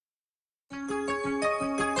All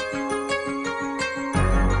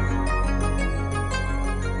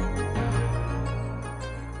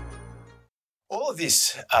of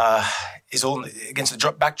this is all against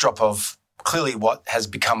the backdrop of clearly what has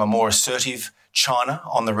become a more assertive China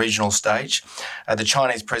on the regional stage. The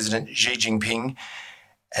Chinese President Xi Jinping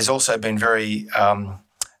has also been very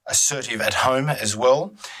assertive at home as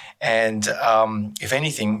well. And if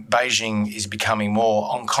anything, Beijing is becoming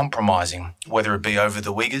more uncompromising, whether it be over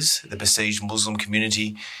the Uyghurs, the besieged Muslim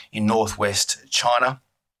community in northwest China,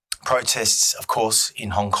 protests, of course,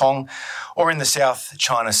 in Hong Kong, or in the South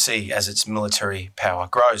China Sea as its military power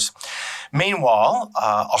grows. Meanwhile,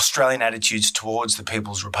 Australian attitudes towards the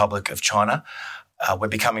People's Republic of China, we're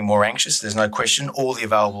becoming more anxious, there's no question. All the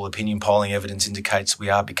available opinion polling evidence indicates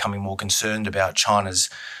we are becoming more concerned about China's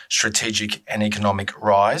strategic and economic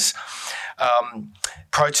rise.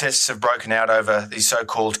 Protests have broken out over these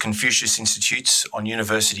so-called Confucius Institutes on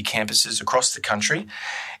university campuses across the country,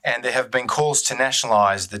 and there have been calls to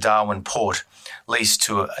nationalise the Darwin port leased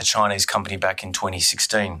to a Chinese company back in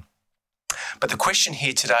 2016. But the question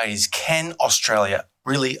here today is, can Australia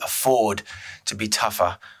really afford to be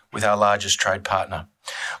tougher with our largest trade partner?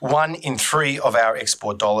 1 in 3 of our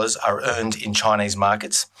export dollars are earned in Chinese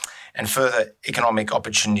markets, and further economic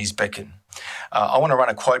opportunities beckon. I want to run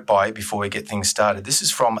a quote by you before we get things started. This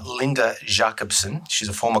is from Linda Jacobson. She's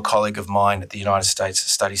a former colleague of mine at the United States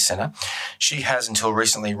Study Centre. She has until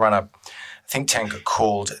recently run a think tank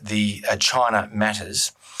called the China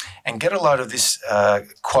Matters. And get a load of this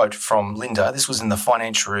quote from Linda. This was in the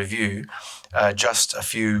Financial Review just a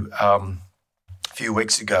few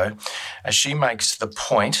weeks ago. She makes the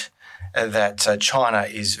point that China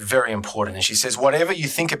is very important. And she says, whatever you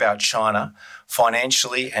think about China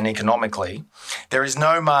financially and economically, there is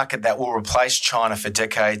no market that will replace China for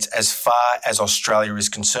decades as far as Australia is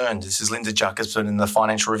concerned. This is Linda Jacobson in the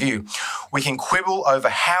Financial Review. We can quibble over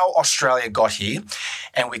how Australia got here,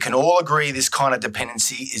 and we can all agree this kind of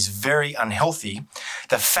dependency is very unhealthy.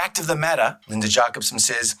 The fact of the matter, Linda Jacobson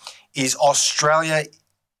says, is Australia,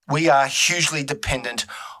 we are hugely dependent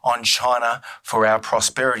on China for our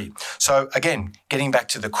prosperity. So again, getting back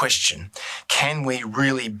to the question, can we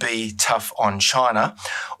really be tough on China?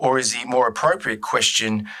 Or is the more appropriate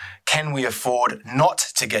question, can we afford not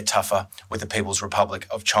to get tougher with the People's Republic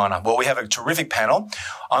of China? Well, we have a terrific panel.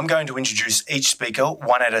 I'm going to introduce each speaker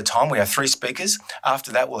one at a time. We have 3 speakers.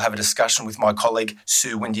 After that, we'll have a discussion with my colleague,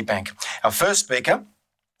 Sue Windebank. Our first speaker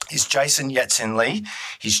is Jason Yat-Sen Lee.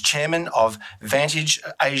 He's chairman of Vantage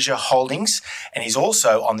Asia Holdings, and he's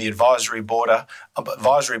also on the advisory board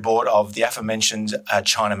of the aforementioned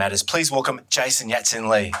China Matters. Please welcome Jason Yat-Sen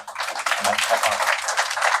Lee.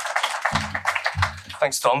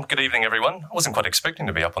 Thanks, Tom. Good evening, everyone. I wasn't quite expecting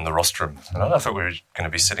to be up on the rostrum. I thought we were going to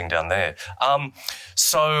be sitting down there.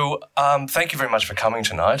 Thank you very much for coming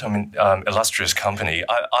tonight. I mean, illustrious company.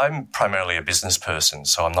 I'm primarily a business person,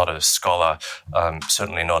 so I'm not a scholar,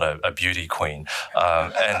 certainly not a beauty queen,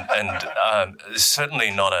 and certainly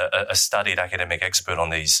not a studied academic expert on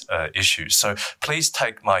these issues. So please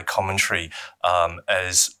take my commentary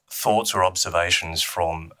as thoughts or observations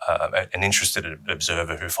from an interested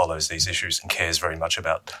observer who follows these issues and cares very much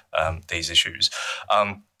about these issues.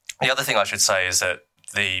 The other thing I should say is that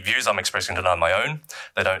the views I'm expressing tonight are my own.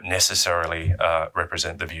 They don't necessarily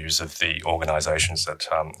represent the views of the organisations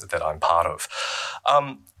that I'm part of.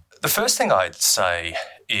 The first thing I'd say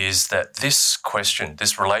is that this question,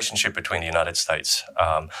 this relationship between the United States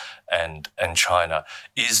and China,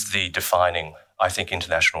 is the defining, I think,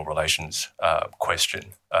 international relations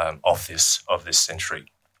question of this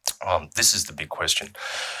century. This is the big question.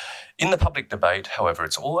 In the public debate, however,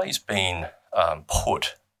 it's always been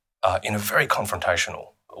put in a very confrontational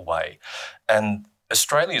way. And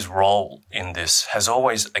Australia's role in this has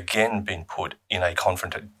always, again, been put in a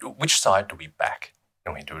which side do we back?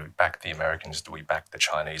 Do we back the Americans? Do we back the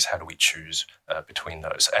Chinese? How do we choose between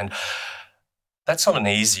those? And that's not an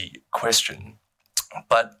easy question,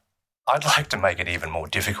 but I'd like to make it even more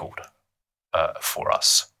difficult for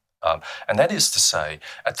us. And that is to say,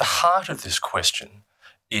 at the heart of this question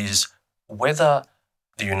is whether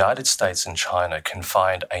the United States and China can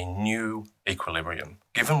find a new equilibrium.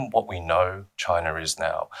 Given what we know China is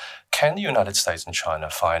now, can the United States and China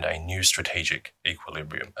find a new strategic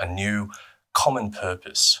equilibrium, a new common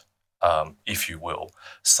purpose, if you will,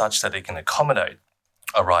 such that it can accommodate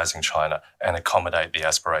a rising China and accommodate the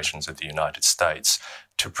aspirations of the United States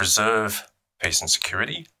to preserve peace and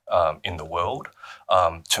security in the world,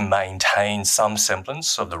 to maintain some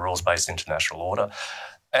semblance of the rules-based international order,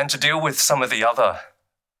 and to deal with some of the other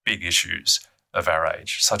big issues of our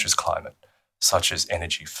age, such as climate, such as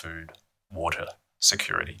energy, food, water,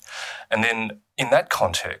 security? And then in that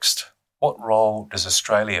context, what role does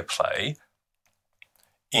Australia play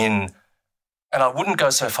in, and I wouldn't go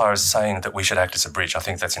so far as saying that we should act as a bridge. I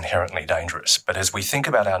think that's inherently dangerous. But as we think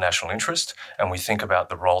about our national interest and we think about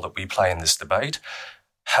the role that we play in this debate,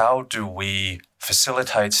 how do we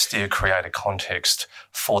facilitate, steer, create a context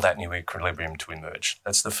for that new equilibrium to emerge?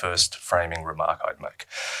 That's the first framing remark I'd make.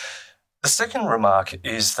 The second remark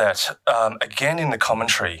is that, again, in the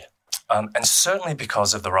commentary, and certainly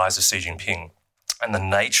because of the rise of Xi Jinping and the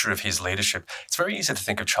nature of his leadership, it's very easy to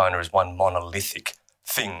think of China as one monolithic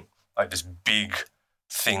thing, like this big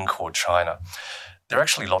thing called China. There are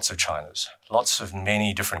actually lots of Chinas, lots of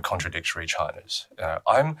many different contradictory Chinas.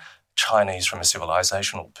 I'm Chinese from a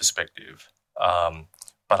civilizational perspective,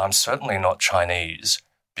 but I'm certainly not Chinese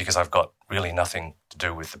because I've got really nothing to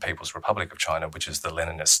do with the People's Republic of China, which is the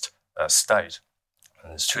Leninist state.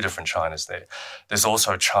 And there's two different Chinas there. There's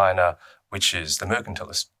also China, which is the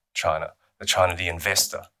mercantilist China, the China, the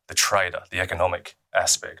investor, the trader, the economic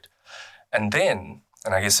aspect. And then,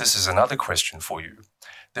 and I guess this is another question for you,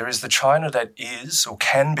 there is the China that is or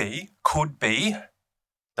can be, could be,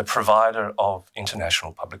 the provider of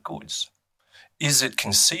international public goods. Is it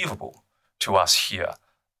conceivable to us here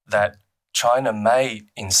that China may,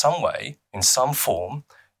 in some way, in some form,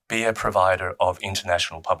 be a provider of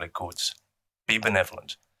international public goods, be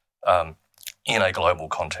benevolent in a global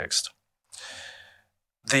context?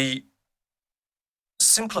 The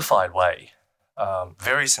simplified way,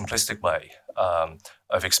 very simplistic way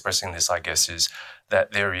of expressing this, I guess, is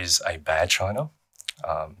that there is a bad China,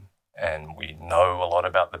 and we know a lot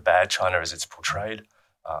about the bad China as it's portrayed,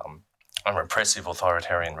 a repressive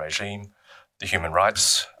authoritarian regime, the human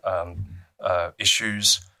rights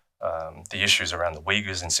issues, the issues around the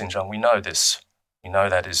Uyghurs in Xinjiang. We know this. We know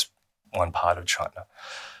that is one part of China.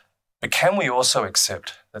 But can we also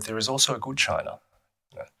accept that there is also a good China?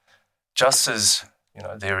 Just as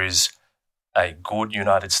there is a good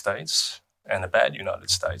United States and a bad United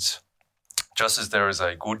States, just as there is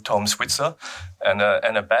a good Tom Switzer and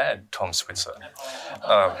a bad Tom Switzer.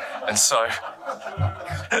 And so,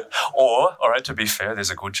 or, all right, to be fair, there's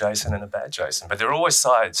a good Jason and a bad Jason. But there are always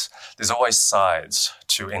sides. There's always sides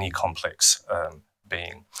to any complex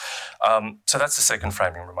being. So that's the second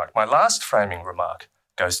framing remark. My last framing remark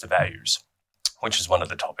goes to values, which is one of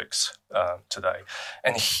the topics today.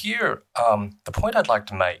 And here, the point I'd like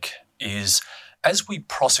to make is, as we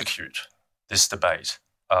prosecute this debate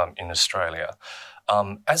in Australia,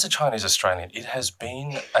 as a Chinese Australian, it has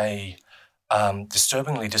been a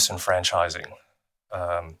disturbingly disenfranchising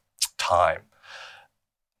time.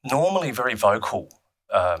 Normally very vocal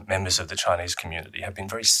members of the Chinese community have been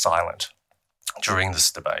very silent during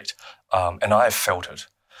this debate, and I have felt it.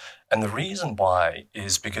 And the reason why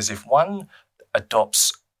is because if one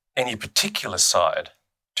adopts any particular side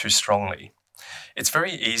too strongly, it's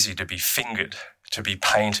very easy to be fingered, to be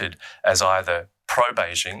painted as either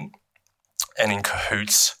pro-Beijing and in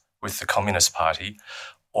cahoots with the Communist Party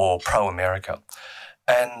or pro-America.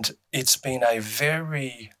 And it's been a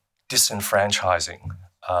very disenfranchising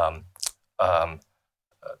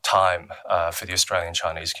time for the Australian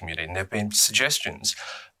Chinese community. And there have been suggestions,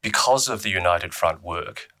 because of the United Front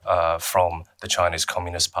work from the Chinese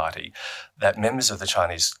Communist Party, that members of the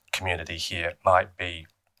Chinese community here might be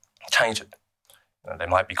tainted. They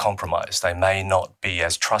might be compromised. They may not be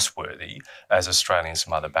as trustworthy as Australians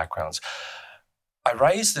from other backgrounds. I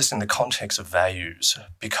raise this in the context of values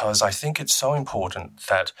because I think it's so important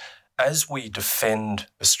that as we defend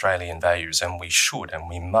Australian values, and we should and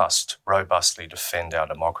we must robustly defend our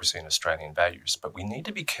democracy and Australian values, but we need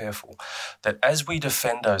to be careful that as we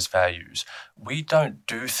defend those values, we don't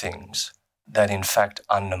do things that in fact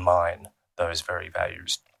undermine those very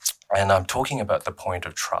values. And I'm talking about the point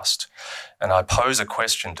of trust. And I pose a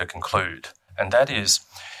question to conclude, and that is,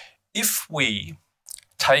 if we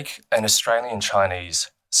take an Australian Chinese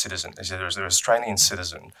citizen, there's an Australian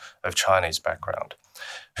citizen of Chinese background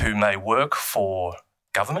who may work for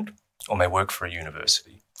government or may work for a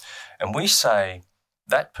university, and we say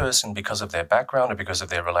that person, because of their background or because of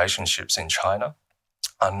their relationships in China,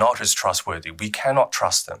 are not as trustworthy. We cannot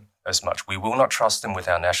trust them as much. We will not trust them with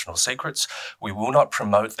our national secrets. We will not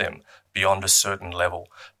promote them beyond a certain level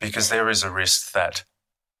because there is a risk that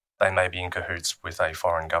they may be in cahoots with a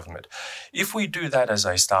foreign government. If we do that as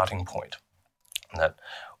a starting point,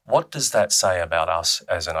 what does that say about us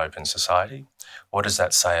as an open society? What does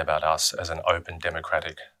that say about us as an open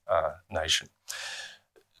democratic nation?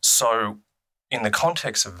 So in the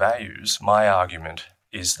context of values, my argument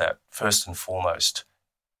is that first and foremost,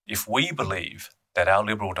 if we believe that our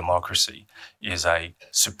liberal democracy is a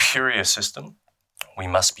superior system, we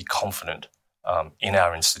must be confident in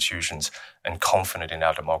our institutions and confident in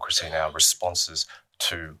our democracy and our responses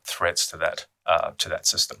to threats to that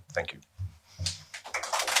system. Thank you.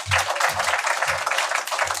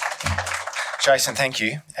 Jason, thank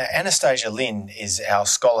you. Anastasia Lin is our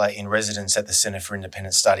scholar in residence at the Centre for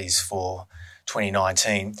Independent Studies for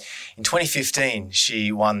 2019. In 2015,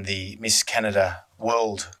 she won the Miss Canada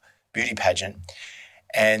World Beauty Pageant.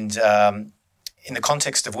 And in the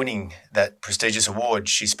context of winning that prestigious award,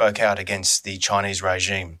 she spoke out against the Chinese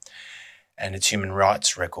regime and its human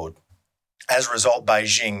rights record. As a result,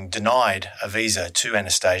 Beijing denied a visa to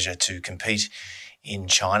Anastasia to compete in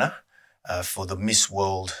China for the Miss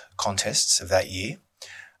World contests of that year.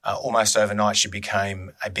 Almost overnight, she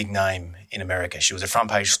became a big name in America. She was a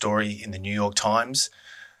front-page story in the New York Times.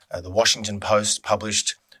 The Washington Post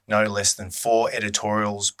published no less than 4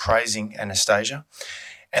 editorials praising Anastasia.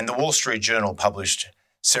 And the Wall Street Journal published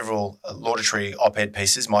several laudatory op-ed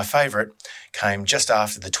pieces. My favourite came just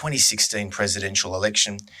after the 2016 presidential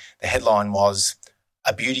election. The headline was,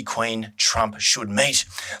 "A beauty queen Trump should meet."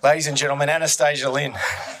 Ladies and gentlemen, Anastasia Lin.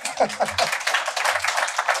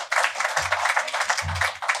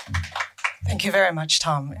 Thank you very much,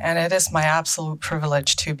 Tom. And it is my absolute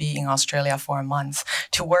privilege to be in Australia for a month,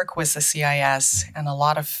 to work with the CIS and a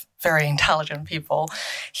lot of very intelligent people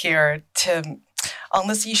here on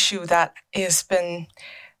this issue that has been,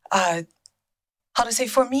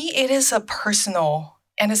 for me, it is a personal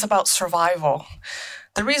and it's about survival.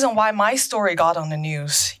 The reason why my story got on the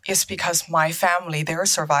news is because my family, their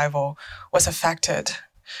survival was affected.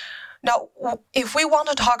 Now, if we want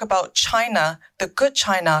to talk about China, the good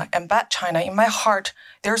China and bad China, in my heart,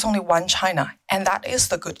 there's only one China, and that is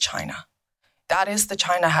the good China. That is the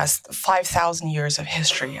China has 5,000 years of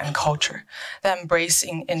history and culture that embrace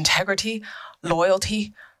integrity,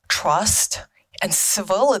 loyalty, trust, and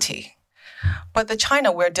civility. But the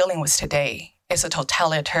China we're dealing with today is a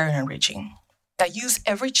totalitarian regime that use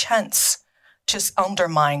every chance to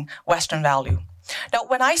undermine Western value. Now,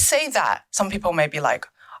 when I say that, some people may be like,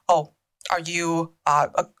 oh, are you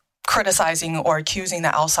criticizing or accusing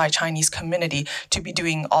the outside Chinese community to be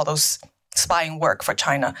doing all those spying work for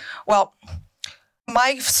China? Well,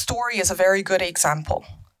 my story is a very good example.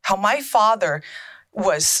 How my father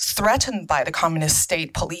was threatened by the communist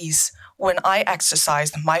state police when I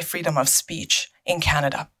exercised my freedom of speech in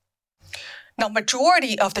Canada. Now,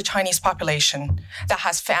 majority of the Chinese population that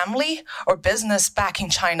has family or business back in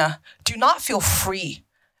China do not feel free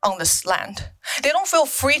on this land. They don't feel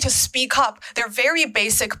free to speak up their very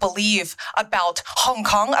basic belief about Hong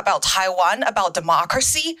Kong, about Taiwan, about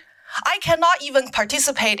democracy. I cannot even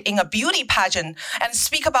participate in a beauty pageant and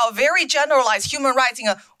speak about very generalized human rights in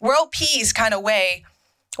a world peace kind of way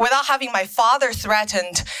without having my father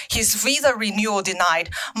threatened, his visa renewal denied,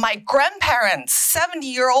 my grandparents,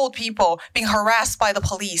 70-year-old people, being harassed by the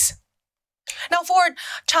police. Now, for a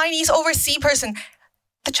Chinese overseas person,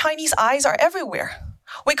 the Chinese eyes are everywhere.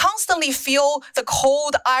 We constantly feel the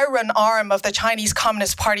cold iron arm of the Chinese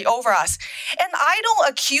Communist Party over us. And I don't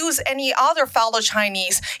accuse any other fellow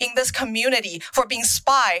Chinese in this community for being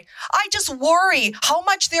spy. I just worry how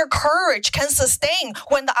much their courage can sustain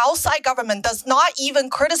when the outside government does not even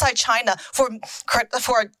criticize China for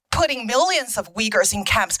putting millions of Uyghurs in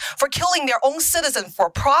camps, for killing their own citizens for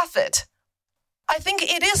profit. I think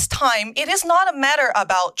it is time. It is not a matter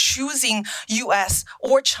about choosing US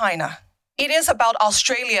or China. It is about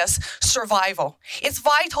Australia's survival, its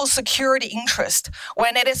vital security interest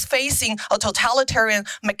when it is facing a totalitarian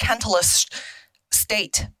mercantilist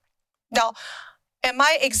state. Now, am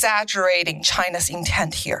I exaggerating China's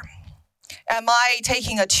intent here? Am I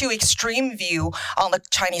taking a too extreme view on the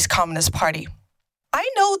Chinese Communist Party? I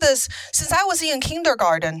know this since I was in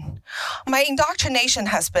kindergarten. My indoctrination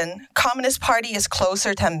has been Communist Party is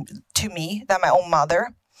closer to me than my own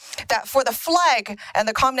mother. That for the flag and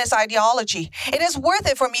the communist ideology, it is worth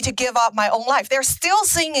it for me to give up my own life. They're still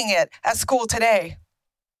singing it at school today.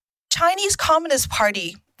 Chinese Communist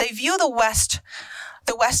Party, they view the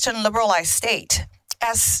Western liberalized state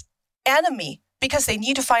as enemy because they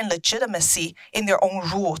need to find legitimacy in their own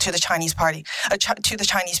rule to the Chinese party, to the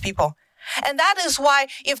Chinese people. And that is why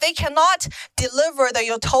if they cannot deliver the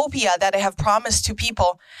utopia that they have promised to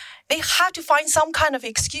people, they have to find some kind of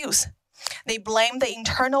excuse. They blame the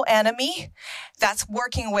internal enemy that's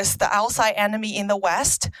working with the outside enemy in the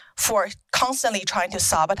West for constantly trying to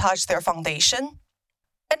sabotage their foundation.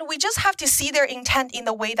 And we just have to see their intent in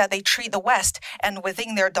the way that they treat the West and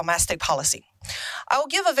within their domestic policy. I will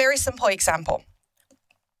give a very simple example.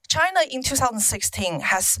 China in 2016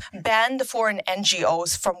 has banned foreign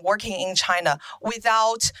NGOs from working in China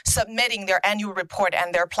without submitting their annual report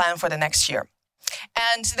and their plan for the next year.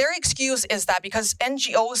 And their excuse is that because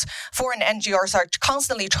NGOs, foreign NGOs, are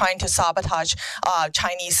constantly trying to sabotage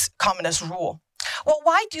Chinese communist rule. Well,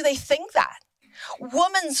 why do they think that?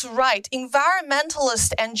 Women's rights,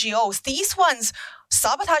 environmentalist NGOs, these ones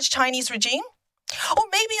sabotage Chinese regime? Or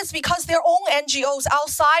maybe it's because their own NGOs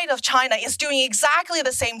outside of China is doing exactly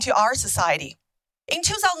the same to our society. In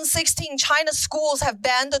 2016, China's schools have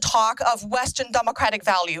banned the talk of Western democratic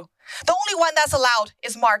value. The only one that's allowed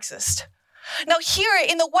is Marxist. Now here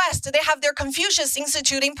in the West, they have their Confucius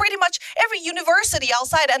Institute in pretty much every university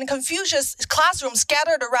outside, and Confucius classrooms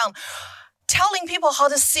scattered around, telling people how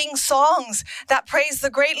to sing songs that praise the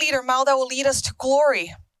great leader Mao that will lead us to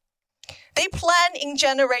glory. They plan in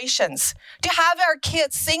generations to have our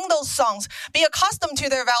kids sing those songs, be accustomed to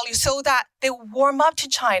their values so that they warm up to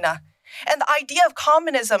China. And the idea of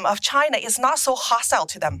communism of China is not so hostile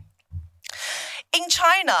to them. In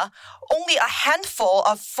China, only a handful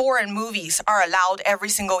of foreign movies are allowed every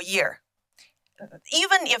single year.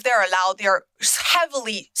 Even if they're allowed, they're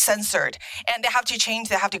heavily censored and they have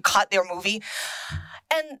to cut their movie.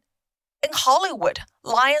 And in Hollywood,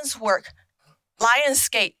 Lionsgate,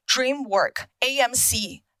 DreamWorks,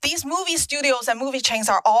 AMC, these movie studios and movie chains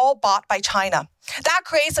are all bought by China. That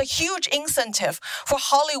creates a huge incentive for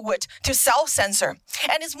Hollywood to self-censor.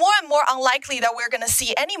 And it's more and more unlikely that we're going to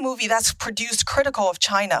see any movie that's produced critical of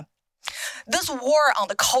China. This war on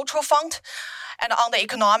the cultural front and on the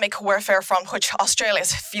economic warfare front, which Australia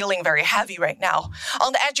is feeling very heavy right now,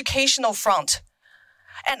 on the educational front.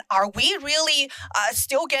 And are we really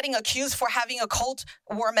still getting accused for having a Cold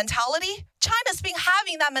War mentality? China's been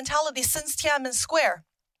having that mentality since Tiananmen Square.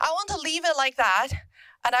 I want to leave it like that,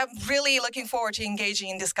 and I'm really looking forward to engaging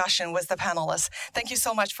in discussion with the panelists. Thank you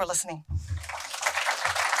so much for listening.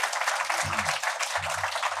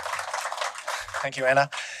 Thank you, Anna.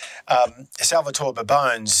 Salvatore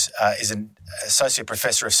Babones is an associate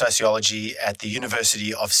professor of sociology at the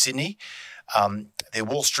University of Sydney. The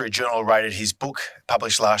Wall Street Journal rated his book,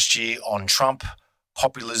 published last year, on Trump,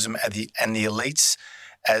 populism, and the elites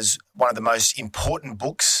as one of the most important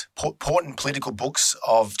political books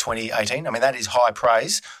of 2018. I mean, that is high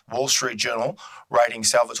praise. Wall Street Journal rating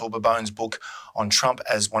Salvatore Babones' book on Trump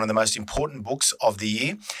as one of the most important books of the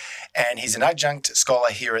year. And he's an adjunct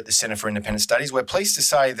scholar here at the Centre for Independent Studies. We're pleased to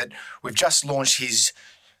say that we've just launched his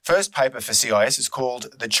first paper for CIS. It's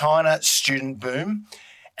called The China Student Boom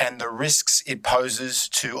and the Risks It Poses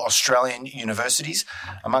to Australian Universities.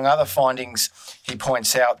 Among other findings, he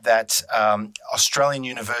points out that Australian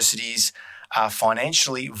universities are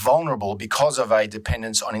financially vulnerable because of a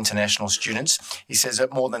dependence on international students. He says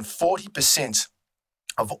that more than 40%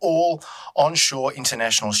 of all onshore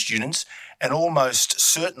international students, and almost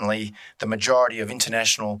certainly the majority of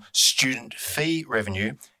international student fee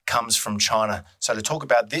revenue, comes from China. So to talk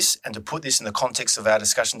about this and to put this in the context of our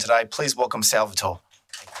discussion today, please welcome Salvatore.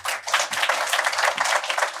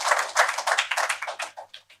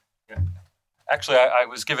 Actually, I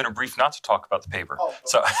was given a brief not to talk about the paper.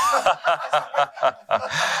 So,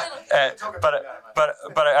 but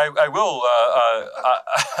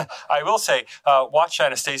I will say, watch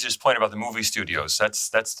Anastasia's point about the movie studios. That's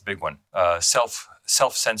the big one.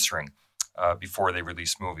 Self-censoring before they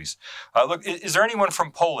release movies. Look, is there anyone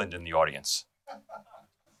from Poland in the audience?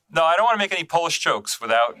 No, I don't want to make any Polish jokes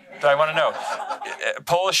I want to know.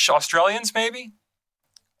 Polish Australians, maybe?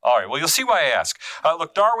 All right, well, you'll see why I ask.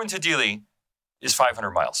 Look, Darwin to Dili is 500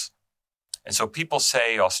 miles. And so people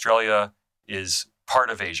say Australia is part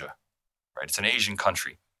of Asia, right? It's an Asian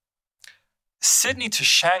country. Sydney to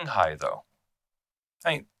Shanghai, though.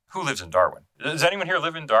 I mean, who lives in Darwin? Does anyone here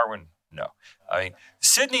live in Darwin? No. I mean,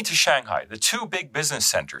 Sydney to Shanghai, the two big business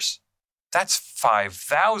centers, that's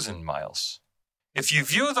 5,000 miles. If you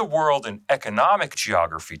view the world in economic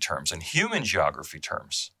geography terms and human geography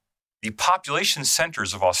terms, the population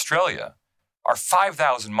centers of Australia are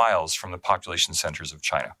 5,000 miles from the population centers of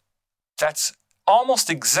China. That's almost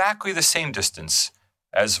exactly the same distance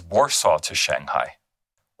as Warsaw to Shanghai,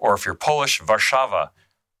 or if you're Polish, Warszawa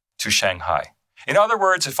to Shanghai. In other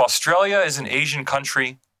words, if Australia is an Asian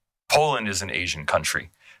country, Poland is an Asian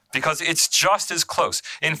country, because it's just as close.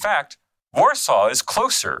 In fact, Warsaw is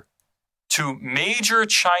closer to major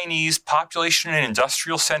Chinese population and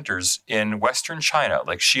industrial centers in Western China,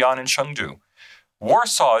 like Xi'an and Chengdu.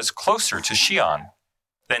 Warsaw is closer to Xi'an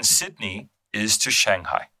than Sydney is to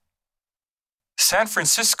Shanghai. San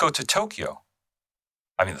Francisco to Tokyo.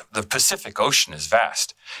 I mean, the Pacific Ocean is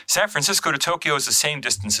vast. San Francisco to Tokyo is the same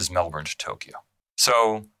distance as Melbourne to Tokyo.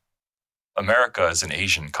 So America is an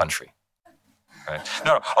Asian country. Right.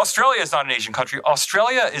 No, Australia is not an Asian country.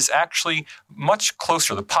 Australia is actually much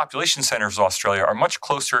closer. The population centers of Australia are much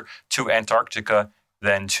closer to Antarctica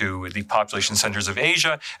than to the population centers of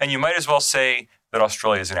Asia. And you might as well say that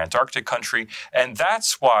Australia is an Antarctic country. And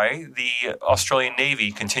that's why the Australian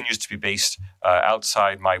Navy continues to be based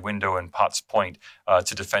outside my window in Potts Point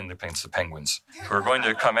to defend against the penguins, who are going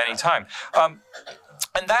to come anytime.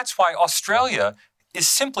 And that's why Australia is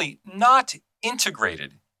simply not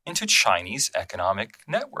integrated into Chinese economic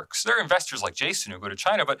networks. There are investors like Jason who go to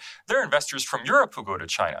China, but there are investors from Europe who go to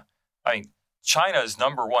China. I mean, China's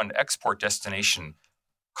number one export destination,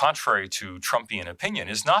 contrary to Trumpian opinion,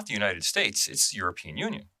 is not the United States, it's the European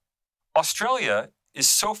Union. Australia is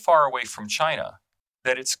so far away from China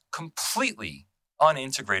that it's completely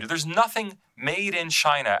unintegrated. There's nothing made in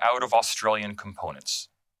China out of Australian components.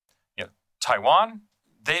 You know, Taiwan,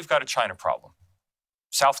 they've got a China problem.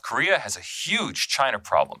 South Korea has a huge China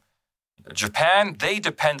problem. Japan, they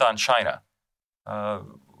depend on China.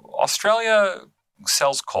 Australia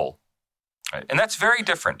sells coal. Right? And that's very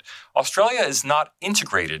different. Australia is not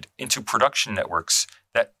integrated into production networks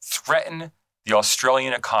that threaten the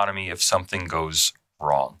Australian economy if something goes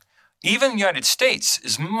wrong. Even the United States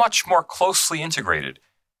is much more closely integrated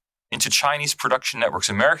into Chinese production networks.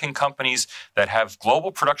 American companies that have global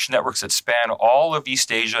production networks that span all of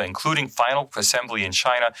East Asia, including final assembly in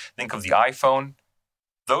China. Think of the iPhone.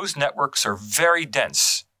 Those networks are very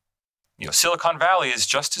dense. You know, Silicon Valley is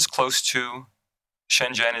just as close to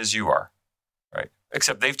Shenzhen as you are, right?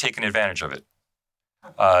 Except they've taken advantage of it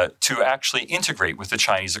to actually integrate with the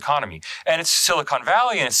Chinese economy. And it's Silicon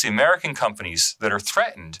Valley and it's the American companies that are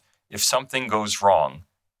threatened if something goes wrong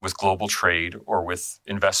with global trade or with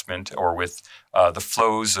investment or with the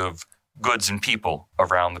flows of goods and people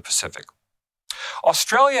around the Pacific.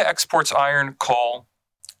 Australia exports iron, coal,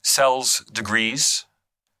 sells degrees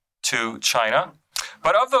to China.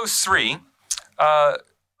 But of those three,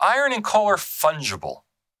 iron and coal are fungible.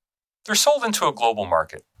 They're sold into a global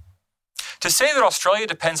market. To say that Australia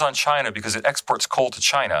depends on China because it exports coal to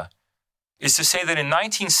China is to say that in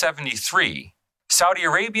 1973, Saudi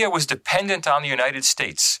Arabia was dependent on the United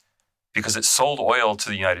States because it sold oil to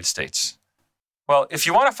the United States. Well, if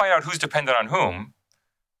you want to find out who's dependent on whom,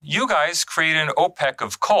 you guys create an OPEC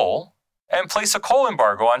of coal and place a coal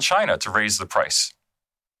embargo on China to raise the price.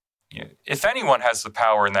 If anyone has the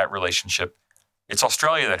power in that relationship, it's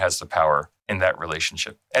Australia that has the power in that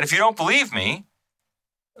relationship. And if you don't believe me,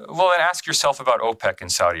 well, then ask yourself about OPEC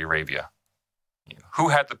and Saudi Arabia. Who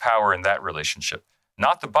had the power in that relationship?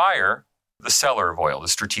 Not the buyer, the seller of oil, the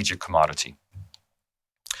strategic commodity.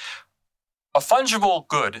 A fungible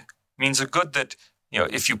good means a good that,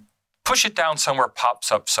 if you push it down somewhere,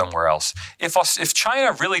 pops up somewhere else. If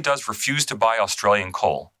China really does refuse to buy Australian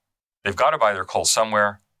coal, they've got to buy their coal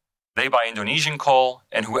somewhere. They buy Indonesian coal,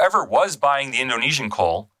 and whoever was buying the Indonesian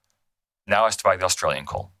coal now has to buy the Australian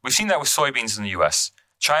coal. We've seen that with soybeans in the U.S.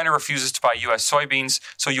 China refuses to buy U.S. soybeans,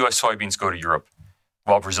 so U.S. soybeans go to Europe,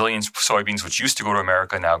 while Brazilian soybeans, which used to go to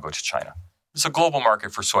America, now go to China. It's a global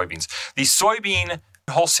market for soybeans. The soybean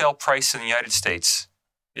wholesale price in the United States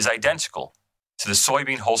is identical to the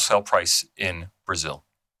soybean wholesale price in Brazil,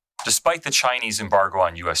 despite the Chinese embargo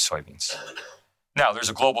on U.S. soybeans. Now, there's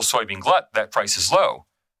a global soybean glut. That price is low,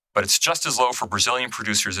 but it's just as low for Brazilian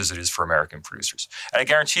producers as it is for American producers. And I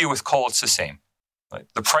guarantee you with coal, it's the same. Right?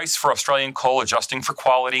 The price for Australian coal, adjusting for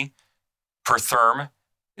quality per therm,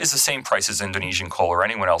 is the same price as Indonesian coal or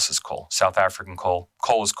anyone else's coal. South African coal,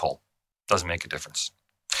 coal is coal. Doesn't make a difference.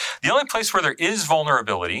 The only place where there is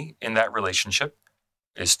vulnerability in that relationship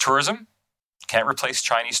is tourism. Can't replace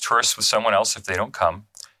Chinese tourists with someone else if they don't come.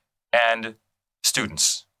 And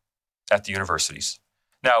students at the universities.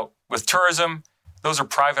 Now, with tourism, those are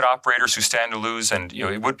private operators who stand to lose, and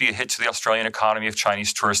it would be a hit to the Australian economy if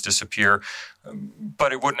Chinese tourists disappear,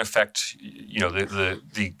 but it wouldn't affect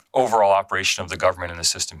the overall operation of the government and the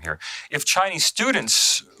system here. If Chinese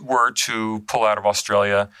students were to pull out of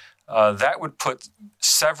Australia, that would put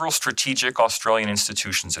several strategic Australian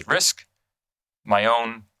institutions at risk. My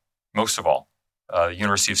own, most of all,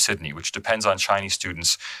 University of Sydney, which depends on Chinese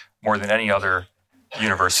students more than any other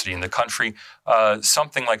university in the country,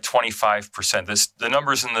 something like 25%. The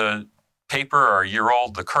numbers in the paper are a year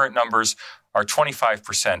old. The current numbers are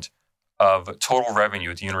 25% of total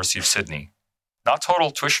revenue at the University of Sydney. Not total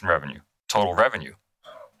tuition revenue, total revenue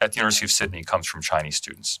at the University of Sydney comes from Chinese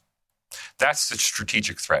students. That's the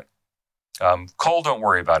strategic threat. Coal, don't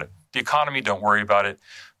worry about it. The economy, don't worry about it.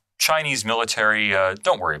 Chinese military,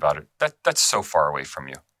 don't worry about it. That's so far away from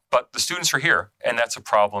you. But the students are here, and that's a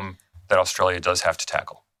problem that Australia does have to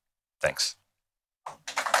tackle. Thanks.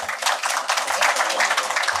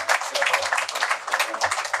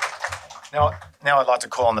 Now I'd like to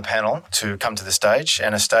call on the panel to come to the stage.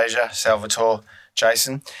 Anastasia, Salvatore,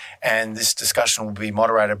 Jason, and this discussion will be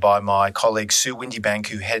moderated by my colleague Sue Windybank,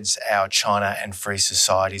 who heads our China and Free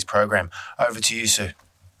Societies program. Over to you, Sue.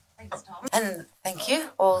 Thanks, Tom. And thank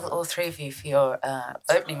you, all three of you, for your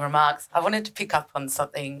opening remarks. I wanted to pick up on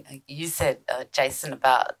something you said, Jason,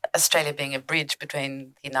 about Australia being a bridge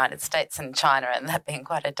between the United States and China, and that being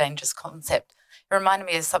quite a dangerous concept. It reminded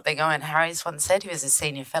me of something Owen Harries once said. He was a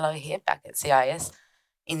senior fellow here back at CIS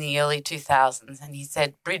in the early 2000s, and he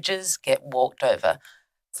said, bridges get walked over.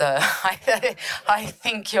 So I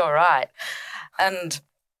think you're right. And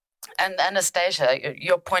Anastasia,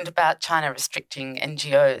 your point about China restricting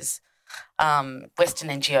NGOs, Western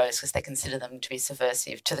NGOs, because they consider them to be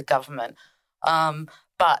subversive to the government,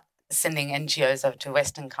 but sending NGOs over to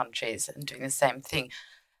Western countries and doing the same thing.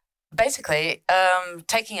 Basically,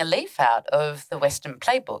 taking a leaf out of the Western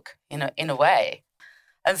playbook in a way.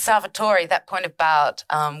 And Salvatore, that point about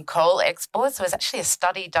coal exports, there was actually a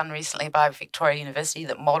study done recently by Victoria University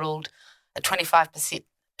that modelled a 25%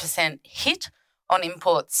 hit on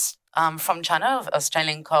imports from China of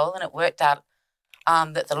Australian coal, and it worked out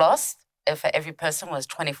that the loss for every person was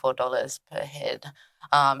 $24 per head.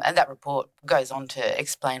 And that report goes on to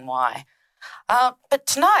explain why. But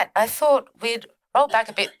tonight, I thought we'd roll back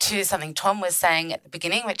a bit to something Tom was saying at the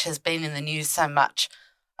beginning, which has been in the news so much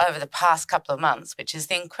over the past couple of months, which is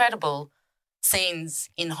the incredible scenes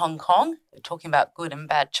in Hong Kong. We were talking about good and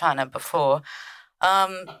bad China before,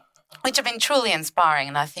 which have been truly inspiring,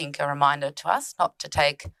 and I think a reminder to us not to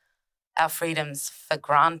take our freedoms for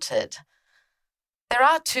granted. There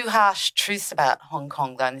are two harsh truths about Hong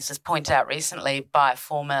Kong, though, and this was pointed out recently by a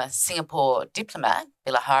former Singapore diplomat,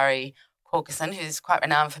 Bilahari Kaukason, who's quite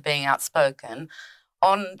renowned for being outspoken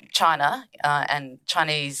on China and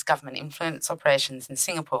Chinese government influence operations in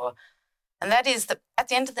Singapore. And that is that at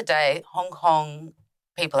the end of the day, Hong Kong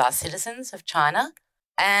people are citizens of China.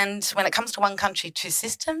 And when it comes to one country, two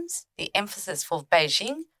systems, the emphasis for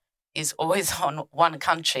Beijing is always on one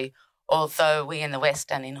country, although we in the West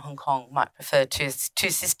and in Hong Kong might prefer two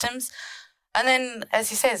systems. And then, as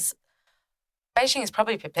he says, Beijing is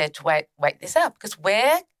probably prepared to wait this out, because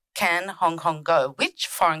where can Hong Kong go? Which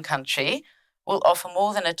foreign country will offer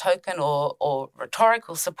more than a token or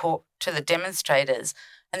rhetorical support to the demonstrators?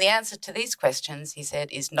 And the answer to these questions, he said,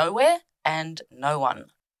 is nowhere and no one.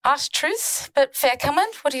 Harsh truths, but fair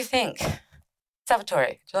comment. What do you think? Salvatore,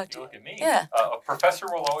 would you like to? Look at me. Yeah. A professor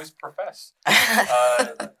will always profess.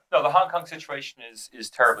 No, the Hong Kong situation is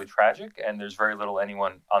terribly tragic, and there's very little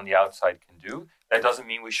anyone on the outside can do. That doesn't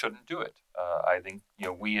mean we shouldn't do it. I think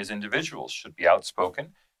we as individuals should be outspoken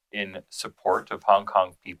in support of Hong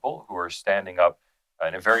Kong people who are standing up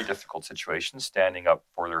in a very difficult situation, standing up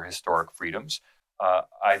for their historic freedoms.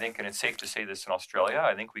 I think, and it's safe to say this in Australia,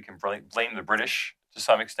 I think we can blame the British to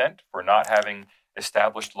some extent for not having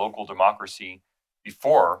established local democracy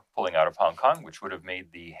before pulling out of Hong Kong, which would have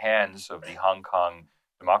made the hands of the Hong Kong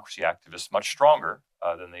democracy activists much stronger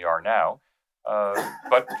than they are now.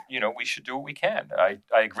 But, we should do what we can. I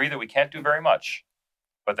agree that we can't do very much,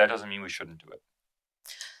 but that doesn't mean we shouldn't do it.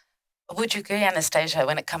 Would you agree, Anastasia,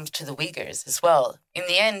 when it comes to the Uyghurs as well? In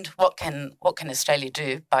the end, what can Australia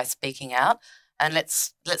do by speaking out? And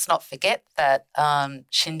let's not forget that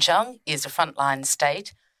Xinjiang is a frontline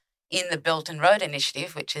state in the Belt and Road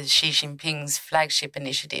Initiative, which is Xi Jinping's flagship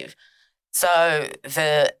initiative. So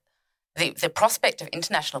the prospect of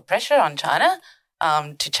international pressure on China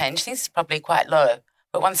to change things is probably quite low.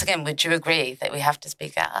 But once again, would you agree that we have to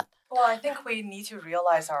speak out? Well, I think we need to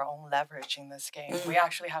realize our own leverage in this game. We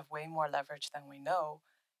actually have way more leverage than we know,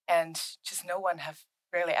 and just no one have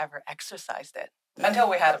really ever exercised it until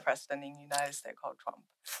we had a president in the United States called Trump.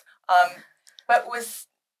 But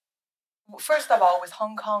first of all, with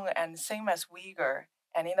Hong Kong and same as Uyghur,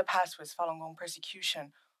 and in the past with Falun Gong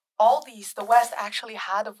persecution, all these, the West actually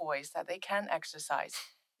had a voice that they can exercise.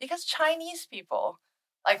 Because Chinese people,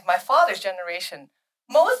 like my father's generation,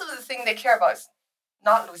 most of the thing they care about is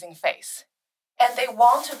not losing face. And they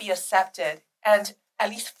want to be accepted and at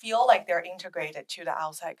least feel like they're integrated to the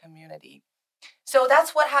outside community. So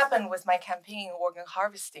that's what happened with my campaign in organ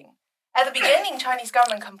harvesting. At the beginning, Chinese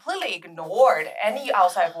government completely ignored any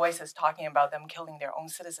outside voices talking about them killing their own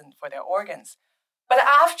citizens for their organs. But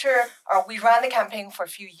after we ran the campaign for a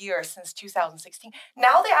few years, since 2016,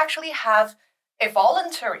 now they actually have a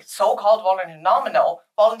voluntary, so-called voluntary, nominal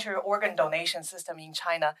voluntary organ donation system in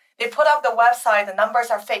China. They put up the website, the numbers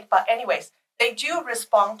are fake, but anyways, they do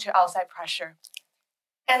respond to outside pressure.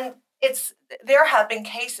 And there have been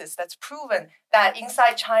cases that's proven that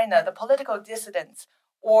inside China, the political dissidents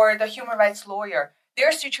or the human rights lawyer,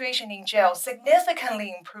 their situation in jail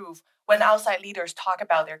significantly improve when outside leaders talk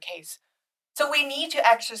about their case. So we need to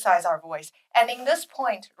exercise our voice. And in this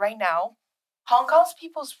point right now, Hong Kong's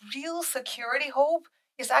people's real security hope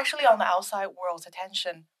is actually on the outside world's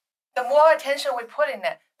attention. The more attention we put in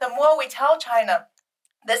it, the more we tell China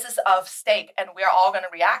this is of stake and we're all going to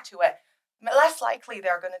react to it, less likely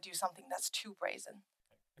they're going to do something that's too brazen.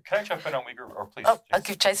 Can I jump in on Uyghur, or please? Oh, I'll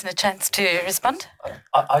give Jason a chance to respond.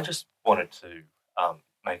 I just wanted to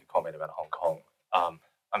make a comment about Hong Kong.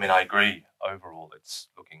 I mean, I agree overall it's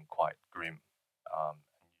looking quite grim.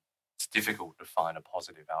 It's difficult to find a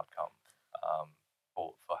positive outcome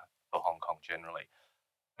for Hong Kong generally.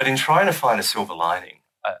 But in trying to find a silver lining,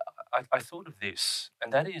 I thought of this,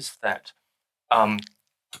 and that is that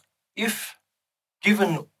if,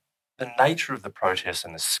 given the nature of the protests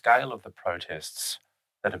and the scale of the protests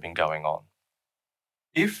that have been going on,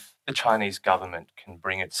 if the Chinese government can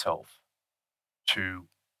bring itself to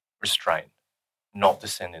restrain, not to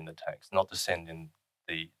send in the tanks, not to send in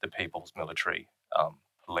the people's military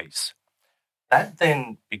police, that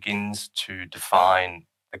then begins to define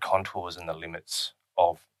the contours and the limits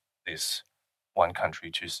of this one country,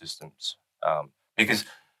 two systems. Because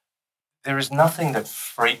there is nothing that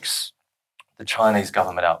freaks the Chinese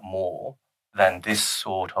government out more than this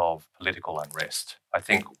sort of political unrest. I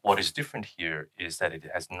think what is different here is that it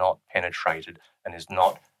has not penetrated and is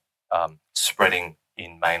not spreading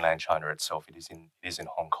in mainland China itself. It is in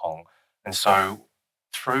Hong Kong. And so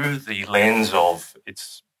through the lens of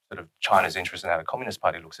its sort of China's interest and how the Communist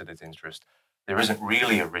Party looks at its interest, there isn't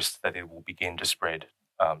really a risk that it will begin to spread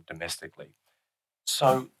domestically.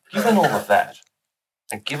 So given all of that,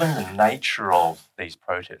 and given the nature of these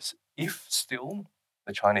protests, if still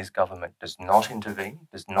the Chinese government does not intervene,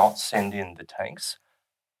 does not send in the tanks,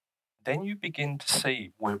 then you begin to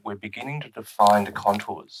see we're beginning to define the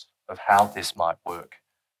contours of how this might work.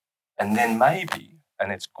 And then maybe,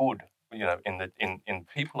 and it's good, in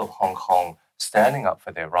people of Hong Kong standing up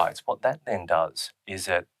for their rights, what that then does is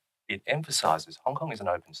that it emphasizes Hong Kong is an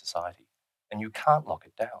open society and you can't lock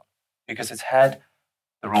it down because it's had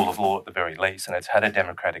the rule of law at the very least and it's had a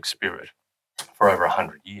democratic spirit for over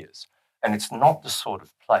 100 years. And it's not the sort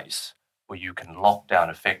of place where you can lock down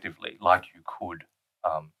effectively like you could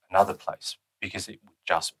another place because it would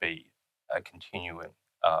just be a continuing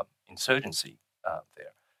insurgency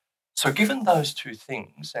there. So given those two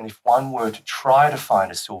things, and if one were to try to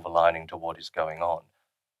find a silver lining to what is going on,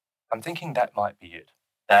 I'm thinking that might be it.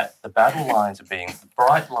 That the the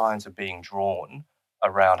bright lines are being drawn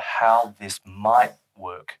around how this might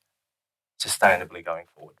work sustainably going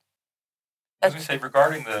forward. I was going to say,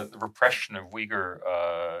 regarding the repression of Uyghur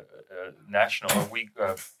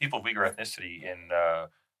people of Uyghur ethnicity in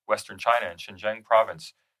Western China and Xinjiang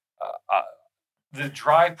province, the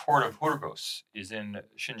dry port of Hurgos is in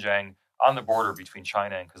Xinjiang on the border between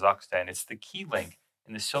China and Kazakhstan. It's the key link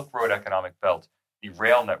in the Silk Road economic belt, the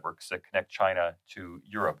rail networks that connect China to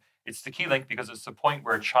Europe. It's the key link because it's the point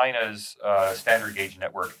where China's standard gauge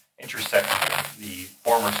network intersects the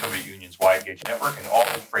former Soviet Union's wide gauge network, and all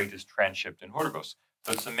the freight is transshipped in Hurgos.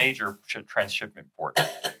 So it's a major transshipment port.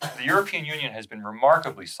 The European Union has been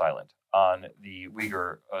remarkably silent on the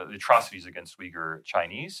atrocities against Uyghur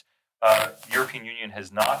Chinese. The European Union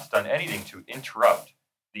has not done anything to interrupt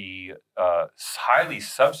the highly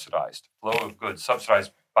subsidized flow of goods,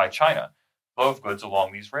 subsidized by China, flow of goods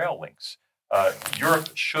along these rail links.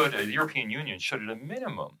 The European Union should, at a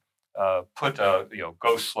minimum, put a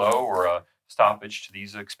go slow or a stoppage to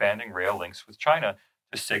these expanding rail links with China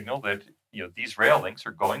to signal that these rail links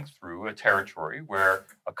are going through a territory where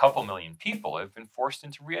a couple million people have been forced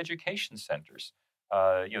into re-education centers.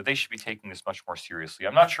 They should be taking this much more seriously.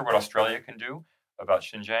 I'm not sure what Australia can do about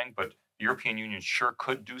Xinjiang, but the European Union sure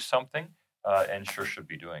could do something and sure should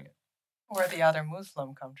be doing it. Or the other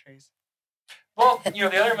Muslim countries. Well, the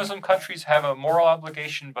other Muslim countries have a moral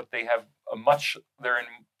obligation, but they're in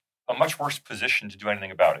a much worse position to do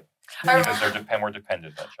anything about it because they're more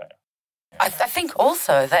dependent on China. I think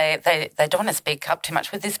also they don't want to speak up too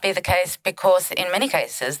much. Would this be the case? Because in many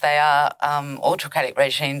cases they are autocratic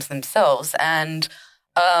regimes themselves and,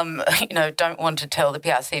 don't want to tell the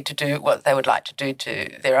PRC to do what they would like to do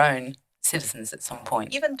to their own citizens at some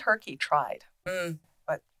point. Even Turkey tried.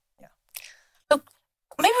 But, yeah. Look,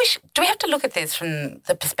 maybe do we have to look at this from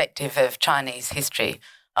the perspective of Chinese history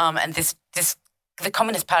and the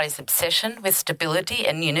Communist Party's obsession with stability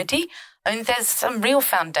and unity? I mean, there's some real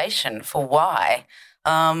foundation for why,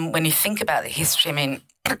 when you think about the history. I mean,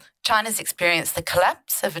 China's experienced the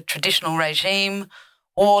collapse of a traditional regime,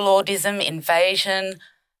 warlordism, invasion,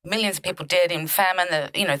 millions of people dead in famine,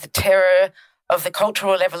 the terror of the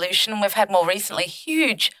cultural evolution. And we've had more recently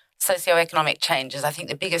huge socioeconomic changes. I think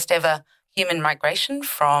the biggest ever human migration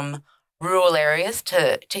from rural areas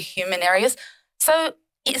to human areas. So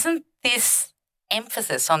isn't this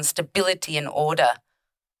emphasis on stability and order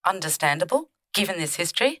understandable, given this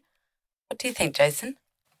history? What do you think, Jason?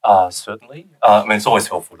 Certainly. I mean, it's always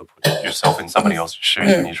helpful to put yourself in somebody else's shoes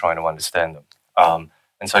when you're trying to understand them.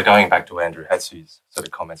 And so going back to Andrew Hatz's sort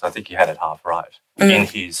of comments, I think he had it half right in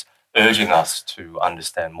his urging us to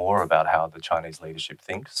understand more about how the Chinese leadership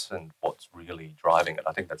thinks and what's really driving it.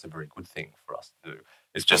 I think that's a very good thing for us to do.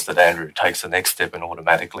 It's just that Andrew takes the next step and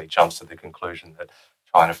automatically jumps to the conclusion that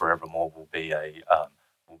China forevermore will be a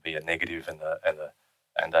negative and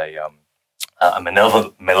a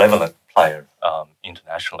malevolent player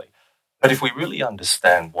internationally. But if we really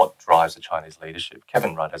understand what drives the Chinese leadership,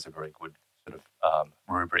 Kevin Rudd has a very good sort of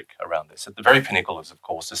rubric around this. At the very pinnacle is, of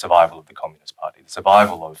course, the survival of the Communist Party, the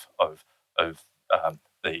survival of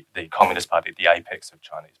the Communist Party at the apex of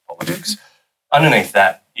Chinese politics. Underneath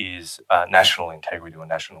that is national integrity or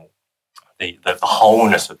the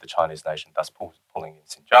wholeness of the Chinese nation, thus pulling in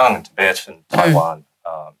Xinjiang and Tibet and Taiwan,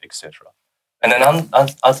 etc. And then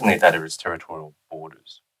underneath that are its territorial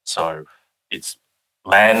borders. So it's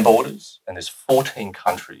land borders, and there's 14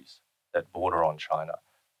 countries that border on China.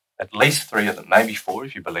 At least 3 of them, maybe 4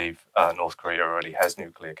 if you believe North Korea already has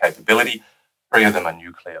nuclear capability. 3 of them are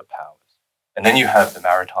nuclear powers. And then you have the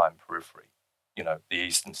maritime periphery, the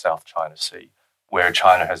East and South China Sea, where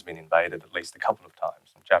China has been invaded at least a couple of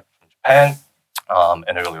times from Japan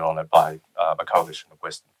and earlier on by a coalition of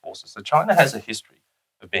Western forces. So China has a history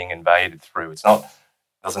of being invaded through.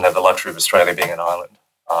 Doesn't have the luxury of Australia being an island.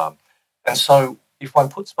 And so if one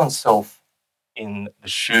puts oneself in the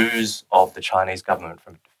shoes of the Chinese government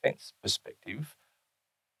from a defence perspective,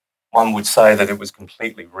 one would say that it was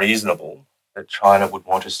completely reasonable that China would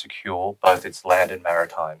want to secure both its land and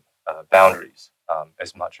maritime boundaries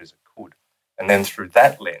as much as it could. And then through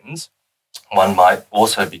that lens, one might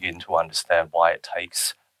also begin to understand why it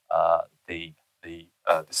takes the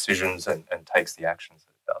decisions and takes the actions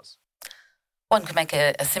that it does. One could make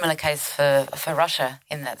a similar case for Russia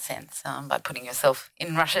in that sense, by putting yourself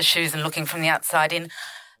in Russia's shoes and looking from the outside in.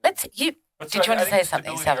 Did you want to say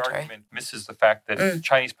something, Salvatore? Argument misses the fact that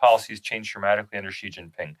Chinese policies changed dramatically under Xi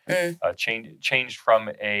Jinping. Changed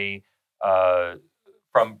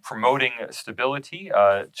from promoting stability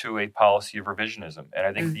to a policy of revisionism. And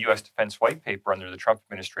I think the U.S. Defense White Paper under the Trump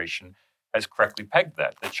administration has correctly pegged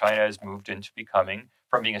that China has moved into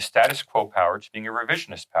from being a status quo power to being a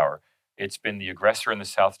revisionist power. It's been the aggressor in the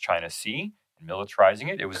South China Sea and militarizing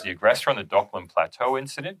it. It was the aggressor on the Doklam Plateau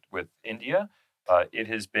incident with India. It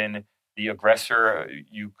has been the aggressor,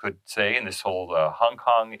 you could say, in this whole Hong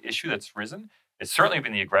Kong issue that's risen. It's certainly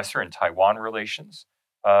been the aggressor in Taiwan relations.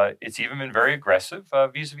 It's even been very aggressive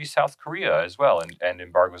vis-a-vis South Korea as well, and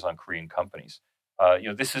embargoes on Korean companies.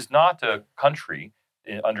 This is not a country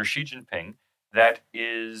under Xi Jinping that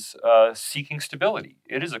is seeking stability.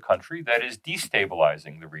 It is a country that is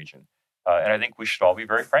destabilizing the region. And I think we should all be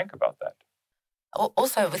very frank about that.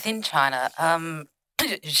 Also, within China,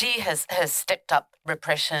 Xi has stepped up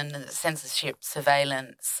repression, censorship,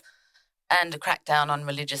 surveillance, and a crackdown on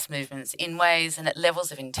religious movements in ways and at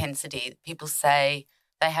levels of intensity that people say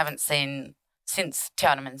they haven't seen since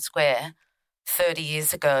Tiananmen Square 30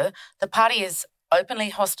 years ago. The party is openly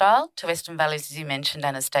hostile to Western values, as you mentioned,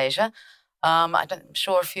 Anastasia. I'm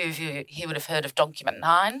sure a few of you here would have heard of Document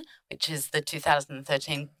 9, which is the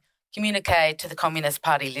 2013 communique to the Communist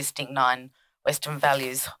Party listing 9 Western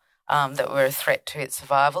values that were a threat to its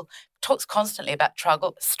survival. It talks constantly about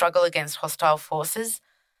struggle against hostile forces.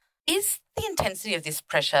 Is the intensity of this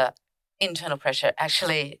pressure, internal pressure,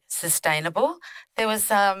 actually sustainable? There was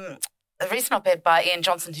a recent op-ed by Ian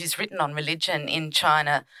Johnson, who's written on religion in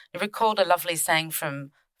China. He recalled a lovely saying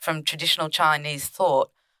from traditional Chinese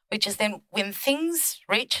thought, which is then when things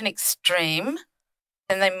reach an extreme,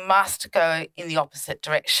 then they must go in the opposite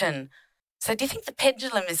direction. So do you think the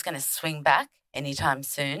pendulum is going to swing back anytime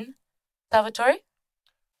soon, Salvatore?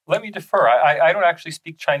 Let me defer. I don't actually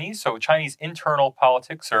speak Chinese, so Chinese internal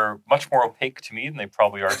politics are much more opaque to me than they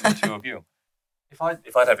probably are to the two of you. If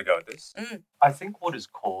I'd have a go at this, I think what has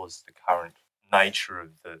caused the current nature of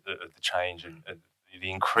the change and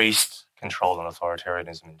the increased control and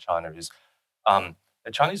authoritarianism in China is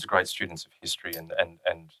the Chinese are great students of history and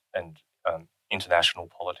international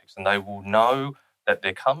politics, and they will know that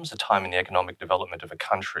there comes a time in the economic development of a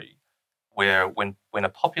country where when a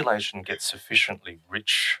population gets sufficiently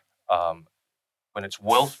rich, when its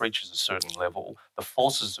wealth reaches a certain level, the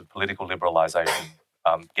forces of political liberalisation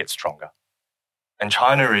get stronger. And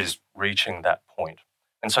China is reaching that point.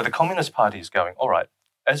 And so the Communist Party is going, all right,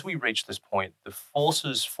 as we reach this point, the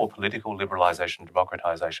forces for political liberalization and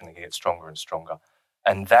democratization are going to get stronger and stronger.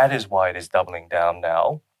 And that is why it is doubling down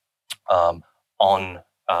now on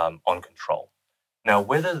control. Now,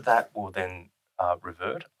 whether that will then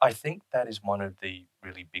revert, I think that is one of the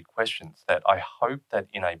really big questions that I hope that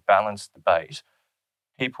in a balanced debate,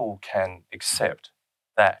 people can accept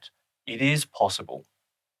that it is possible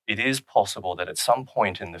that at some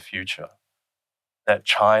point in the future that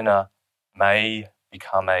China may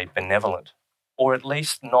become a benevolent, or at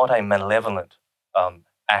least not a malevolent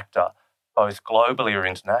actor, both globally or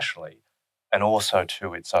internationally, and also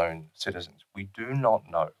to its own citizens. We do not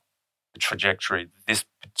know the trajectory, this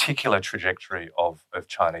particular trajectory of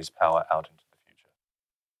Chinese power out into the future.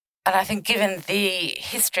 And I think given the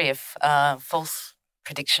history of false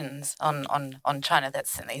predictions on China,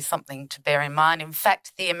 that's certainly something to bear in mind. In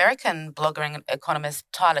fact, the American blogger and economist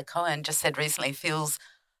Tyler Cohen just said recently feels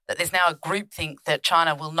that there's now a groupthink that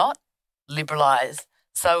China will not liberalise,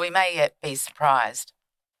 so we may yet be surprised.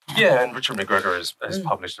 Yeah, and Richard McGregor has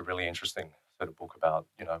published a really interesting sort of book about,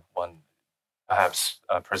 perhaps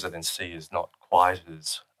President Xi is not quite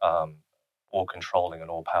as all-controlling and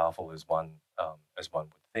all-powerful as one would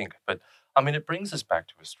think. But, I mean, it brings us back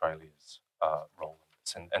to Australia's role in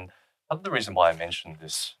this. And part of the reason why I mentioned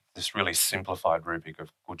this really simplified rubric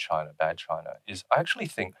of good China, bad China, is I actually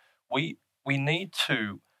think we need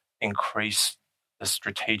to increase the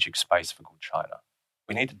strategic space for good China.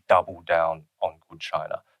 We need to double down on good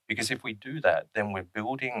China, because if we do that, then we're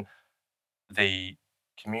building the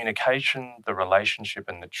communication, the relationship,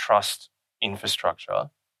 and the trust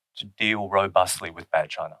infrastructure to deal robustly with bad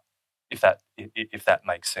China, if that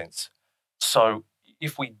makes sense. So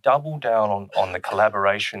if we double down on the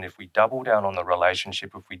collaboration, if we double down on the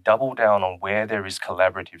relationship, if we double down on where there is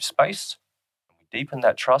collaborative space, and we deepen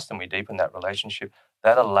that trust and we deepen that relationship,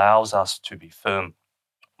 that allows us to be firm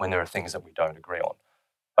when there are things that we don't agree on.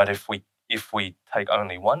 But if we take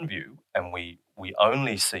only one view and we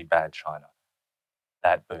only see bad China,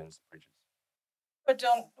 that burns the bridges. But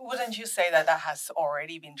wouldn't you say that has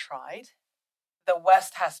already been tried? The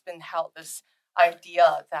West has been held this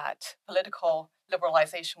idea that political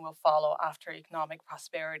liberalization will follow after economic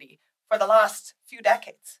prosperity for the last few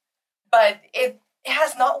decades. But it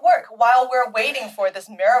has not worked. While we're waiting for this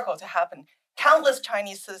miracle to happen, countless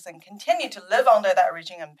Chinese citizens continue to live under that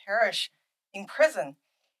regime and perish in prison.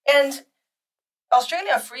 And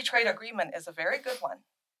Australian Free Trade Agreement is a very good one.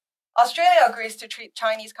 Australia agrees to treat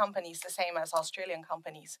Chinese companies the same as Australian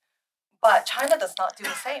companies, but China does not do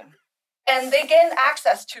the same. And they gain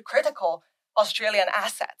access to critical Australian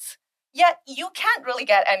assets. Yet you can't really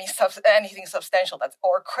get anything substantial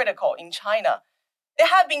or critical in China. They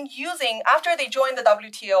have been using, after they joined the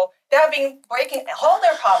WTO, they have been breaking all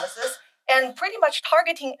their promises and pretty much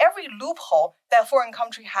targeting every loophole that a foreign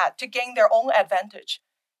country had to gain their own advantage.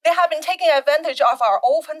 They have been taking advantage of our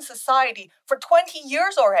open society for 20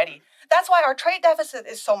 years already. That's why our trade deficit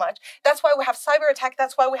is so much. That's why we have cyber attack.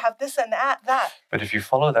 That's why we have this and that. But if you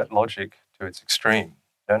follow that logic to its extreme,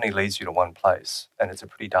 it only leads you to one place, and it's a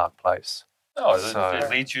pretty dark place. No, it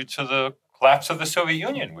leads you to the collapse of the Soviet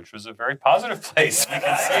Union, which was a very positive place. You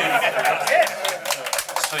can see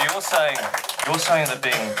it. So you're saying that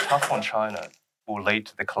being tough on China will lead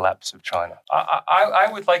to the collapse of China? I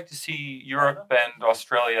would like to see Europe and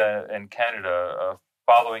Australia and Canada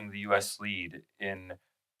following the U.S. lead in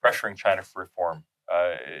pressuring China for reform.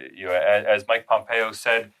 As Mike Pompeo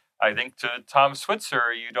said, I think to Tom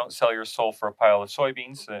Switzer, you don't sell your soul for a pile of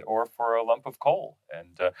soybeans or for a lump of coal.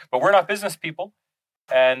 But we're not business people,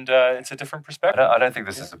 and it's a different perspective. I don't think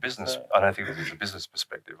this is a business. I don't think this is a business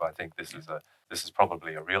perspective. I think this is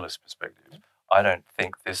probably a realist perspective. I don't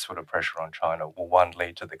think this sort of pressure on China will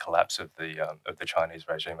lead to the collapse of the Chinese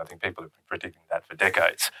regime. I think people have been predicting that for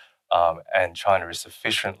decades, and China is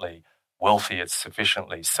sufficiently wealthy. It's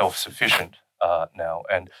sufficiently self-sufficient now,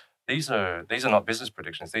 and these are not business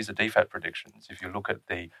predictions. These are DFAT predictions. If you look at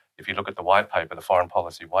the white paper, the foreign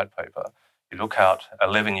policy white paper, you look out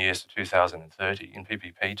 11 years to 2030 in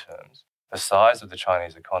PPP terms, the size of the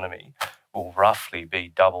Chinese economy will roughly be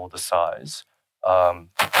double the size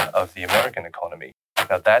of the American economy.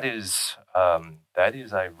 Now that is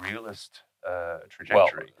a realist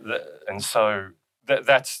trajectory, and so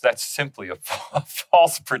that's simply a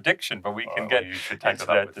false prediction. But we can get into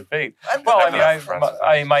that debate. Well,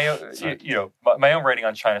 my own writing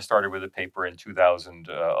on China started with a paper in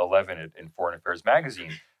 2011 in Foreign Affairs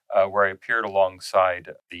magazine, where I appeared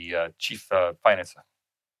alongside the chief finance.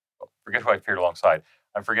 Forget who I appeared alongside.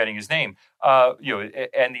 I'm forgetting his name. And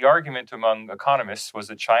the argument among economists was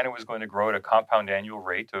that China was going to grow at a compound annual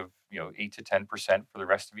rate of 8 to 10% for the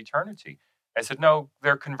rest of eternity. I said, no,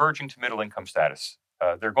 they're converging to middle income status.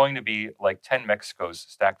 They're going to be like 10 Mexicos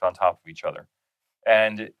stacked on top of each other.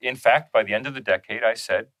 And in fact, by the end of the decade, I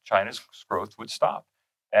said China's growth would stop.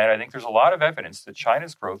 And I think there's a lot of evidence that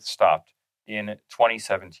China's growth stopped in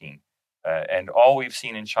 2017. And all we've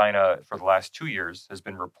seen in China for the last 2 years has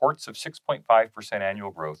been reports of 6.5%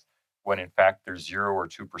 annual growth, when in fact there's 0 or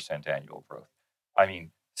 2% annual growth. I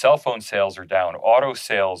mean, cell phone sales are down, auto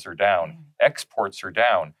sales are down, exports are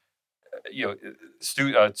down.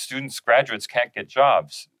 Students, graduates can't get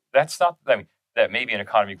jobs. That's not. I mean, that may be an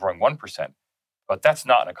economy growing 1%, but that's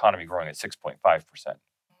not an economy growing at 6.5%.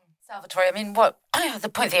 Salvatore, I mean, what the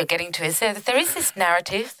point that you're getting to is that there is this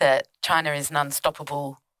narrative that China is an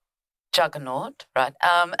unstoppable juggernaut, right?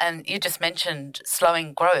 And you just mentioned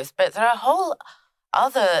slowing growth, but there are a whole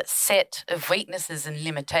other set of weaknesses and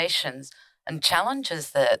limitations and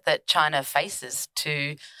challenges that China faces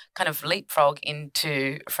to kind of leapfrog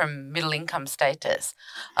from middle income status.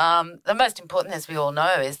 The most important, as we all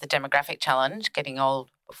know, is the demographic challenge, getting old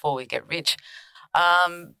before we get rich.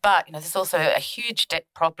 But there's also a huge debt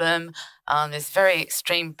problem. There's very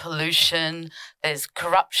extreme pollution. There's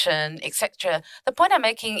corruption, etc. The point I'm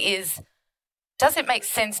making is, does it make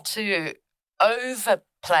sense to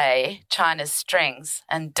overplay China's strengths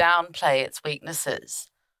and downplay its weaknesses?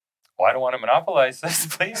 Well, I don't want to monopolize this,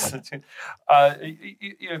 please. I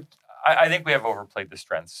think we have overplayed the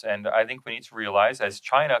strengths, and I think we need to realize, as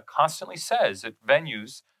China constantly says at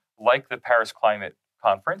venues like the Paris Climate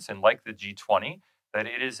Conference and like the G20, that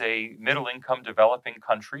it is a middle-income developing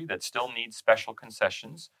country that still needs special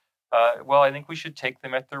concessions. Well, I think we should take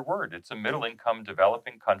them at their word. It's a middle-income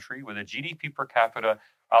developing country with a GDP per capita,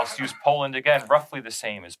 I'll use Poland again, roughly the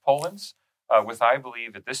same as Poland's, with, I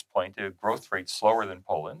believe, at this point, a growth rate slower than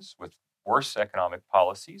Poland's, with worse economic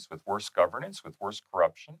policies, with worse governance, with worse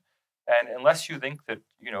corruption. And unless you think that,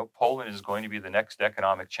 Poland is going to be the next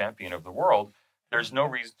economic champion of the world, there's no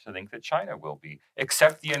reason to think that China will be,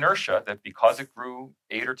 except the inertia that because it grew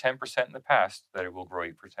 8 or 10% in the past, that it will grow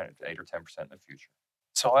 8 or 10% in the future.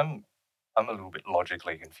 So I'm a little bit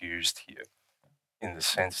logically confused here, in the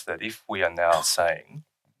sense that if we are now saying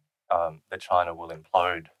that China will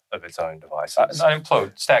implode of its own devices. Not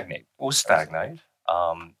implode, stagnate. Will stagnate.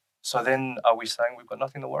 So then are we saying we've got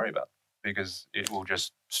nothing to worry about because it will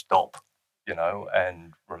just stop,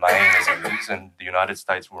 and remain as it is, and the United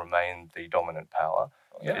States will remain the dominant power?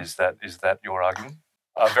 Yeah. Is that your argument?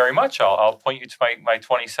 Very much. I'll point you to my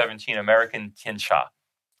 2017 American Tianxia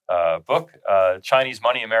book, Chinese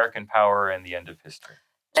Money, American Power, and the End of History.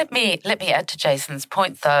 Let me add to Jason's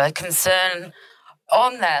point, though, a concern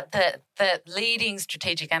on that leading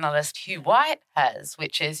strategic analyst Hugh White has,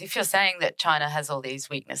 which is, if you're saying that China has all these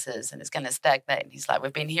weaknesses and is going to stagnate, and he's like,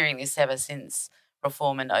 we've been hearing this ever since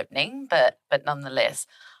reform and opening, but nonetheless,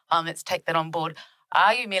 let's take that on board.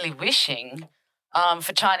 Are you merely wishing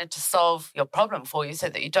for China to solve your problem for you so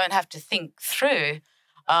that you don't have to think through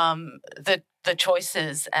the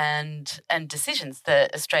choices and decisions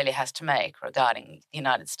that Australia has to make regarding the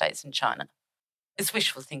United States and China? It's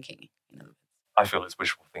wishful thinking. I feel it's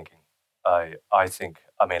wishful thinking. I think,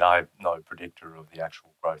 I'm no predictor of the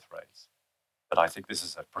actual growth rates, but I think this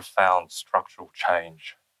is a profound structural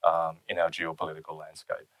change in our geopolitical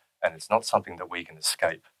landscape, and it's not something that we can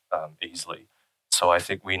escape easily. So I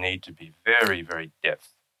think we need to be very, very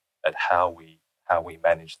deft at how we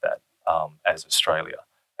manage that as Australia.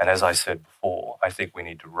 And as I said before, I think we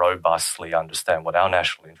need to robustly understand what our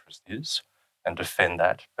national interest is and defend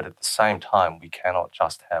that. But at the same time, we cannot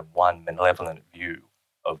just have one malevolent view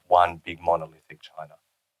of one big monolithic China.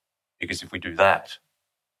 Because if we do that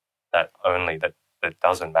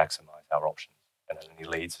doesn't maximize our options, and it only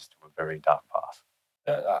leads us to a very dark path.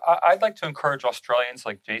 I'd like to encourage Australians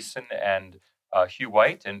like Jason and Hugh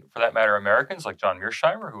White, and for that matter, Americans like John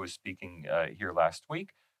Mearsheimer, who was speaking here last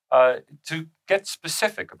week, to get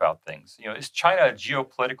specific about things. Is China a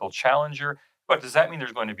geopolitical challenger? But does that mean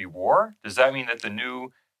there's going to be war? Does that mean that the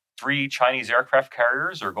new 3 Chinese aircraft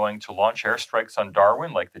carriers are going to launch airstrikes on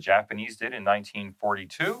Darwin like the Japanese did in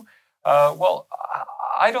 1942? Well,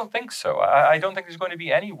 I don't think so. I don't think there's going to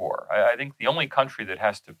be any war. I think the only country that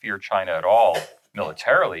has to fear China at all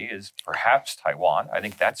militarily is perhaps Taiwan. I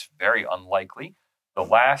think that's very unlikely. The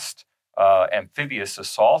last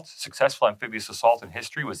successful amphibious assault in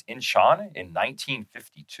history was Inshan in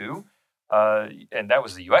 1952, and that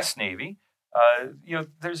was the U.S. Navy.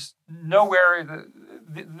 There's no war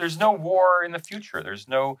in the future. There's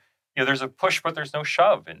no there's a push, but there's no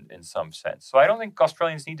shove in some sense. So I don't think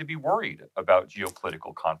Australians need to be worried about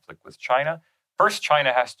geopolitical conflict with China. First,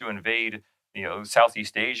 China has to invade,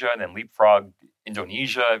 Southeast Asia and then leapfrog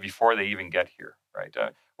Indonesia before they even get here, right?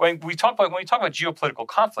 When we talk about geopolitical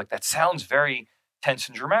conflict, that sounds very tense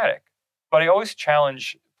and dramatic. But I always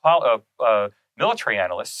challenge military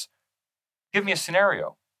analysts: give me a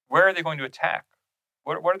scenario. Where are they going to attack?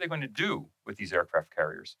 What are they going to do with these aircraft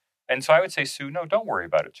carriers? And so I would say, Sue, no, don't worry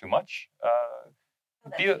about it too much.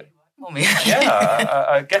 Get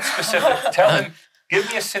specific. Tell them, give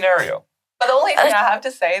me a scenario. But the only thing I have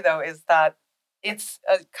to say, though, is that it's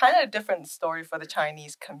a kind of different story for the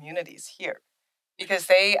Chinese communities here, because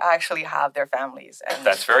they actually have their families. And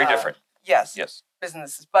that's very different. Yes.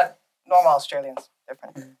 Businesses, but normal Australians,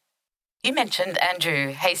 different. You mentioned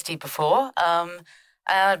Andrew Hastie before.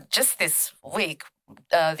 Just this week,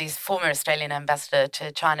 the former Australian ambassador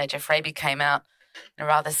to China, Geoff Raby, came out in a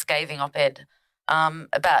rather scathing op-ed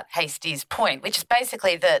about Hastie's point, which is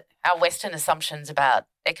basically that our Western assumptions about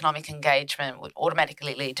economic engagement would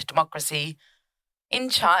automatically lead to democracy in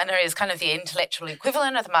China is kind of the intellectual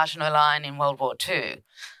equivalent of the Maginot Line in World War II.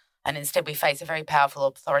 And instead we face a very powerful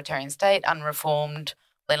authoritarian state, unreformed,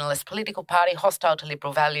 Leninist political party, hostile to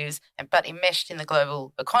liberal values, but enmeshed in the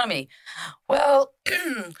global economy. Well,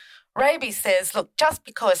 Raby says, look, just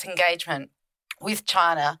because engagement with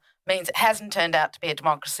China means it hasn't turned out to be a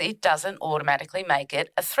democracy doesn't automatically make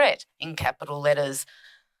it a threat, in capital letters.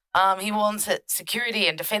 He warns that security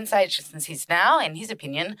and defence agencies now, in his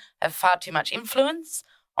opinion, have far too much influence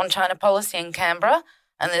on China policy in Canberra,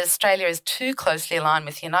 and that Australia is too closely aligned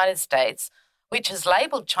with the United States, which has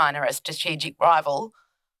labelled China a strategic rival,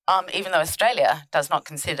 even though Australia does not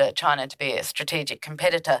consider China to be a strategic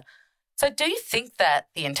competitor. So do you think that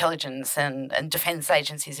the intelligence and defence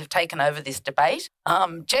agencies have taken over this debate?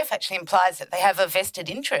 Geoff actually implies that they have a vested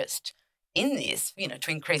interest in this,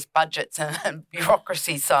 to increase budgets and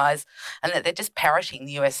bureaucracy size, and that they're just parroting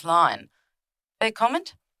the US line. Fair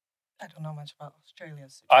comment? I don't know much about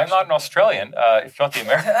Australia's situation. I'm not an Australian. If you want the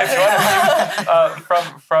American,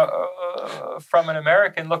 from an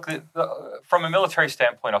American look, from a military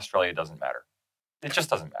standpoint, Australia doesn't matter. It just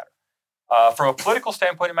doesn't matter. From a political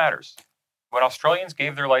standpoint, it matters. When Australians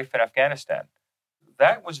gave their life in Afghanistan,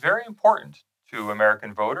 that was very important to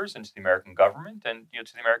American voters and to the American government and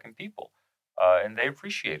to the American people, and they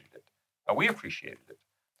appreciated it. We appreciated it.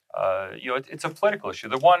 It's a political issue.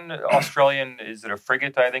 The one Australian, is it a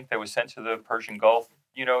frigate, I think, that was sent to the Persian Gulf?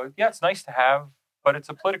 It's nice to have, but it's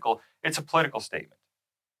a political statement.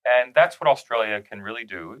 And that's what Australia can really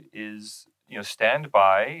do is, stand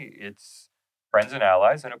by its friends and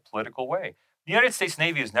allies in a political way. The United States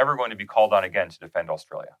Navy is never going to be called on again to defend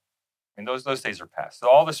Australia. I mean, those days are past. So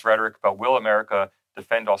all this rhetoric about will America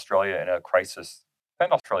defend Australia in a crisis,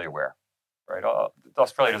 defend Australia where? Right?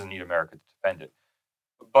 Australia doesn't need America to defend it.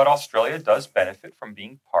 But Australia does benefit from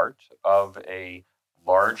being part of a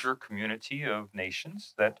larger community of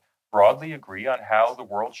nations that broadly agree on how the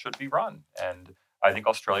world should be run. And I think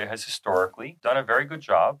Australia has historically done a very good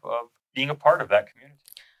job of being a part of that community.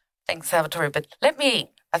 Thanks, Salvatore. But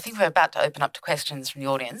I think we're about to open up to questions from the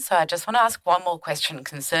audience. So I just want to ask one more question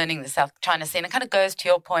concerning the South China Sea. And it kind of goes to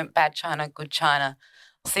your point, bad China, good China,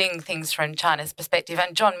 seeing things from China's perspective.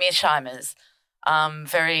 And John Mearsheimer's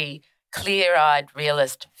very clear-eyed,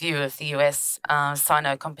 realist view of the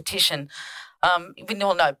US-Sino competition. We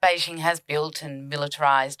all know Beijing has built and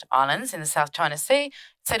militarised islands in the South China Sea. It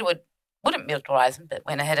said it wouldn't militarise them, but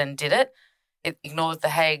went ahead and did it. It ignored The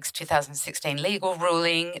Hague's 2016 legal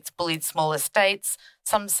ruling. It's bullied smaller states.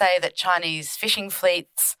 Some say that Chinese fishing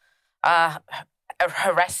fleets are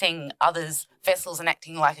harassing others' vessels and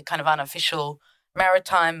acting like a kind of unofficial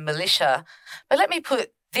maritime militia. But let me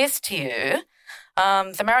put this to you.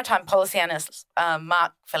 The maritime policy analyst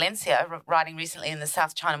Mark Valencia, writing recently in the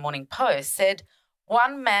South China Morning Post, said,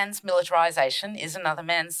 one man's militarisation is another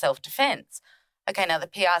man's self-defence. Okay, now the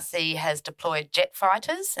PRC has deployed jet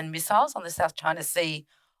fighters and missiles on the South China Sea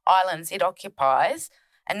islands it occupies,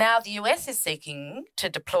 and now the US is seeking to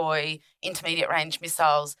deploy intermediate-range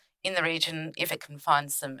missiles in the region if it can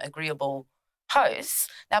find some agreeable hosts.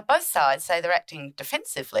 Now, both sides say they're acting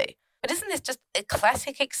defensively. But isn't this just a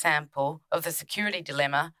classic example of the security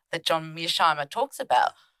dilemma that John Mearsheimer talks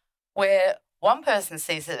about, where one person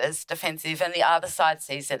sees it as defensive and the other side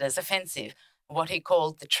sees it as offensive, what he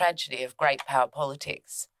called the tragedy of great power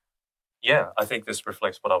politics? Yeah, I think this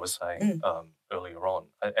reflects what I was saying earlier on.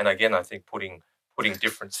 And again, I think putting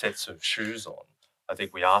different sets of shoes on, I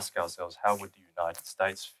think we ask ourselves, how would the United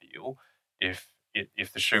States feel if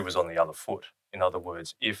the shoe was on the other foot? In other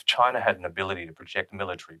words, if China had an ability to project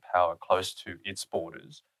military power close to its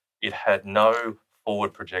borders, it had no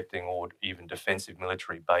forward projecting or even defensive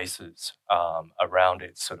military bases around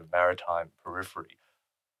its sort of maritime periphery,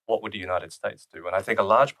 what would the United States do? And I think a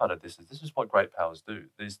large part of this is what great powers do.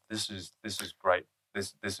 This is great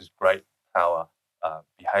power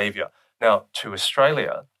behaviour. Now, to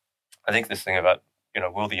Australia, I think this thing about,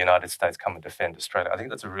 will the United States come and defend Australia? I think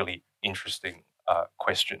that's a really interesting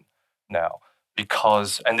question now,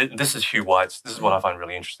 because, and this is this is what I find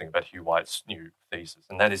really interesting about Hugh White's new thesis,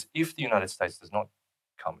 and that is, if the United States does not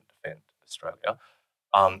come and defend Australia,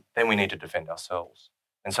 then we need to defend ourselves.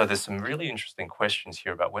 And so there's some really interesting questions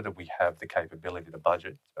here about whether we have the capability to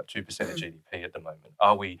budget. It's about 2% of GDP at the moment.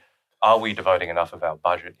 Are we devoting enough of our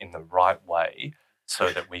budget in the right way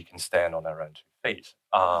so that we can stand on our own 2 feet?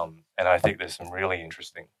 And I think there's some really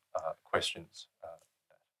interesting questions.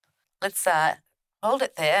 Let's hold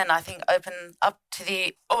it there, and I think open up to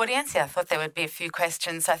the audience. Yeah, I thought there would be a few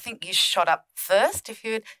questions. I think you shot up first. If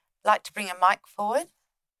you'd like to bring a mic forward.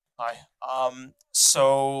 Hi.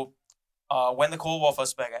 When the Cold War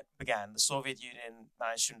first began, the Soviet Union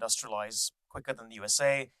managed to industrialize quicker than the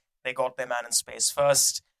USA. They got their man in space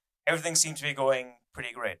first. Everything seemed to be going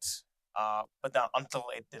pretty great. But now, until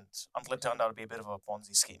it didn't, until it turned out to be a bit of a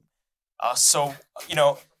Ponzi scheme.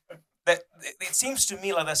 It seems to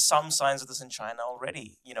me like there's some signs of this in China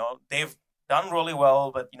already. They've done really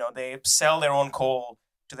well, but, they sell their own coal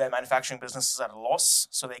to their manufacturing businesses at a loss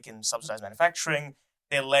so they can subsidize manufacturing.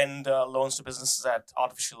 They lend loans to businesses at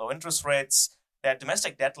artificially low interest rates. Their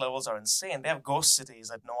domestic debt levels are insane. They have ghost cities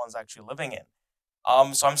that no one's actually living in.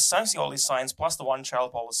 So I'm starting to see all these signs, plus the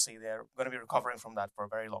one-child policy. They're going to be recovering from that for a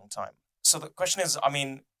very long time. So the question is,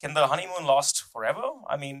 can the honeymoon last forever?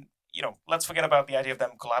 Let's forget about the idea of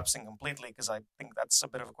them collapsing completely, because I think that's a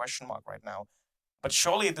bit of a question mark right now. But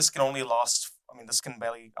surely this can only last,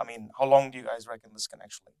 how long do you guys reckon this can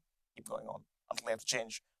actually keep going on until they have to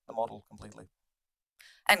change the model completely?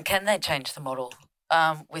 And can they change the model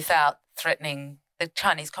without threatening the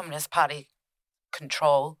Chinese Communist Party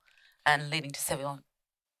control and leading to civil?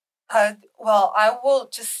 Well, I will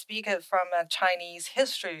just speak it from a Chinese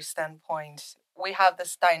history standpoint. We have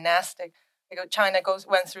this dynastic, China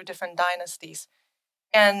went through different dynasties.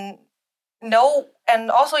 And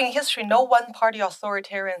also in history, no one-party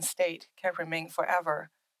authoritarian state can remain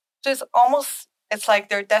forever. So it's like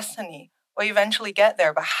their destiny. We'll eventually get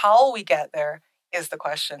there, but how we get there is the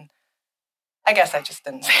question. I guess I just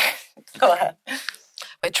didn't say it. Go ahead.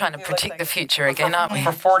 We're trying to predict the future again, aren't we?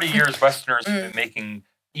 For 40 years, Westerners have been making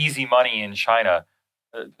easy money in China.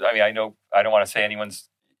 I know I don't want to say anyone's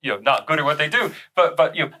not good at what they do, but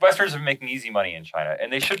Westerners have been making easy money in China,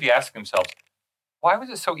 and they should be asking themselves, why was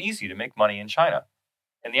it so easy to make money in China?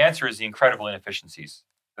 And the answer is the incredible inefficiencies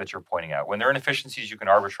that you're pointing out. When there are inefficiencies, you can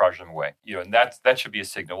arbitrage them away. And that should be a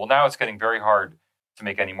signal. Well, now it's getting very hard to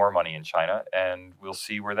make any more money in China, and we'll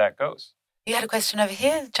see where that goes. You had a question over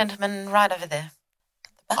here, gentleman right over there.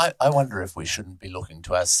 I wonder if we shouldn't be looking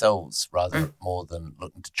to ourselves rather more than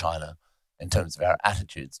looking to China in terms of our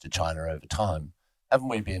attitudes to China over time. Haven't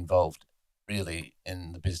we been involved really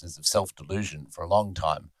in the business of self-delusion for a long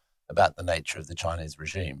time about the nature of the Chinese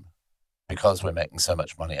regime? Because we're making so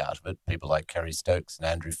much money out of it, people like Kerry Stokes and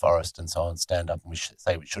Andrew Forrest and so on stand up and we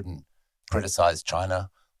say we shouldn't criticise China,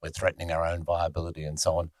 we're threatening our own viability and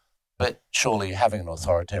so on. But surely having an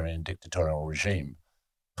authoritarian dictatorial regime,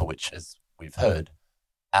 for which, as we've heard,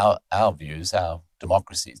 our views, our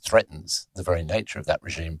democracy threatens the very nature of that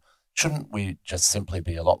regime, shouldn't we just simply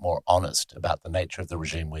be a lot more honest about the nature of the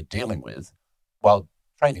regime we're dealing with while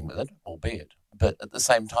trading with it, albeit, but at the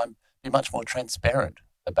same time be much more transparent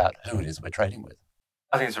about who it is we're trading with?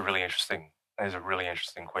 I think it's a really interesting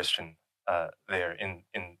question there in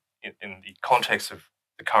the context of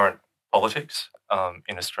the current politics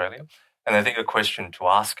in Australia. And I think a question to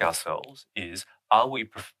ask ourselves is, are we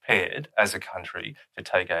prepared as a country to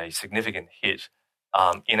take a significant hit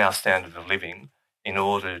in our standard of living in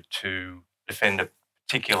order to defend a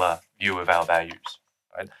particular view of our values,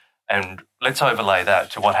 right? And let's overlay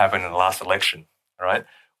that to what happened in the last election, right,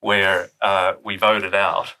 where we voted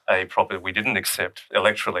out we didn't accept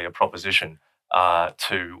electorally a proposition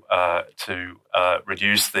to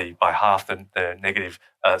reduce by half the negative,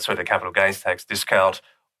 the capital gains tax discount.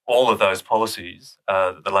 All of those policies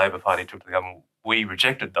that the Labor Party took to the government, we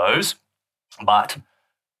rejected those, but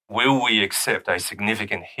will we accept a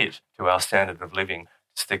significant hit to our standard of living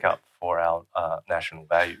to stick up for our national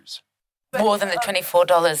values? More than the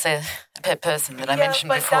 $24 per person that I mentioned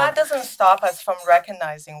before. But that doesn't stop us from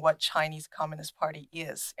recognizing what Chinese Communist Party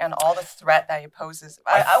is and all the threat that it poses.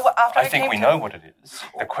 I think we know what it is.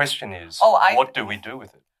 The question is, what do we do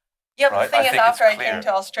with it? Yeah, right? the thing is, think after it's I clear. came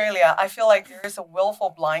to Australia, I feel like there is a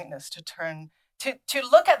willful blindness to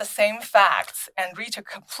look at the same facts and reach a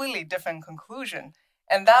completely different conclusion.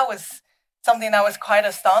 And that was something that was quite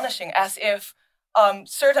astonishing, as if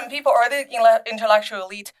certain people or the intellectual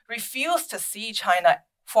elite refuse to see China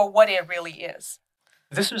for what it really is.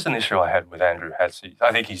 This was an issue I had with Andrew Hatsey.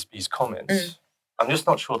 I think his comments, I'm just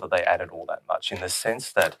not sure that they added all that much, in the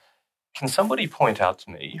sense that, can somebody point out to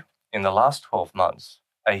me in the last 12 months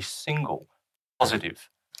a single positive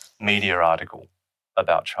media article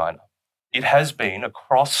about China? It has been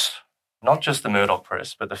across not just the Murdoch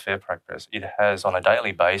press, but the Fairpract press. It has, on a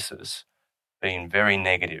daily basis, been very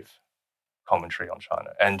negative commentary on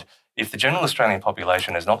China. And if the general Australian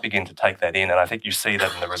population has not begun to take that in, and I think you see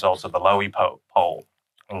that in the results of the Lowy poll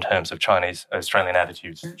in terms of Australian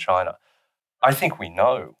attitudes to China, I think we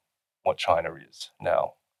know what China is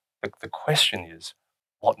now. The question is,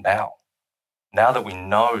 what now? Now that we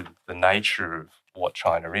know the nature of what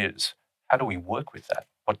China is, how do we work with that?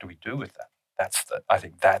 What do we do with that? I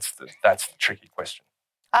think that's the tricky question.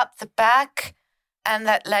 Up the back, and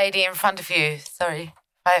that lady in front of you. Sorry,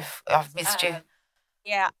 I've missed you.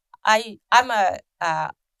 Yeah, I'm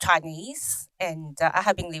a Chinese, and I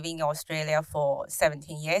have been living in Australia for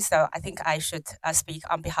 17 years. So I think I should speak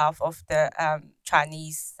on behalf of the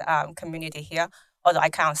Chinese community here. Although I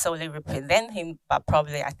can't solely represent him, but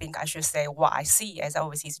probably I think I should say what I see as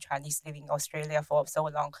overseas Chinese living in Australia for so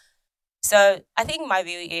long. So I think my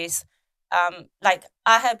view is, like,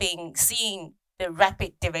 I have been seeing the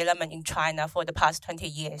rapid development in China for the past 20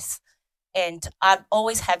 years. And I'm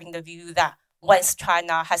always having the view that once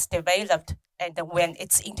China has developed and when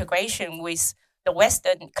its integration with the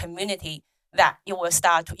Western community, that it will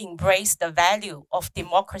start to embrace the value of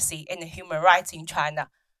democracy and human rights in China.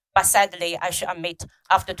 But sadly, I should admit,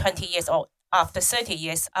 after 20 years or after 30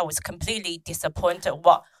 years, I was completely disappointed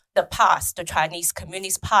what the path the Chinese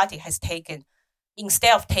Communist Party has taken.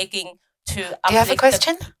 Instead of taking to... Do you have a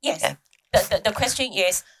question? Yes. Yeah. The question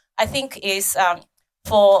is, I think is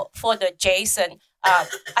for the Jason,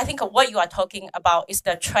 I think what you are talking about is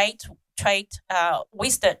the trade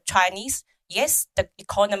with the Chinese. Yes, the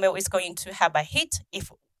economy is going to have a hit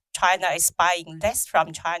if China is buying less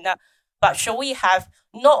from China. But should we have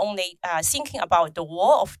not only thinking about the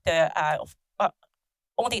war of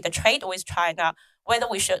only the trade with China, whether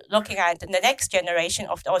we should looking at the next generation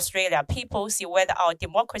of the Australia people, see whether our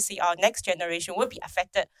democracy, our next generation will be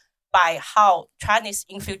affected by how Chinese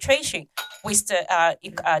infiltration with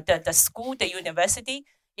the school, the university.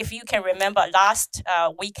 If you can remember, last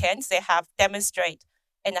weekend they have demonstrated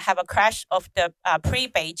and have a crash of the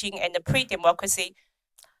pre-Beijing and the pre-democracy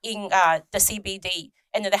in the CBD,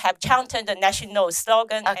 and they have chanted the national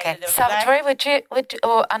slogan. Okay, and the Salvatore,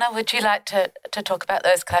 or Anna, would you like to talk about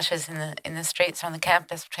those clashes in the streets on the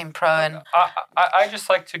campus between pro and? I just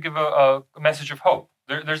like to give a message of hope.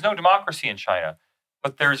 There's no democracy in China,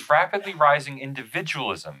 but there's rapidly rising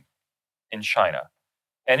individualism in China,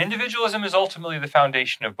 and individualism is ultimately the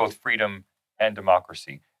foundation of both freedom and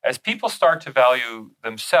democracy. As people start to value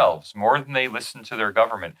themselves more than they listen to their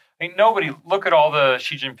government. I mean, look at all the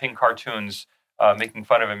Xi Jinping cartoons making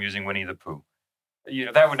fun of him using Winnie the Pooh.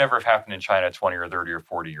 That would never have happened in China 20 or 30 or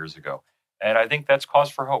 40 years ago. And I think that's cause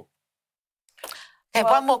for hope. Okay,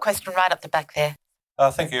 one more question right up the back there.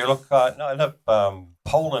 Thank you. Look,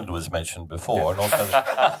 Poland was mentioned before. And also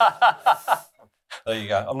there you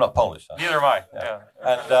go. I'm not Polish. Neither am I. Yeah.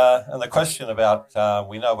 And the question about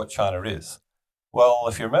we know what China is. Well,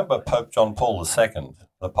 if you remember Pope John Paul II,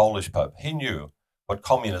 the Polish Pope, he knew what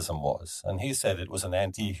communism was, and he said it was an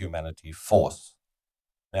anti-humanity force.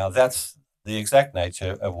 Now, that's the exact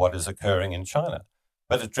nature of what is occurring in China.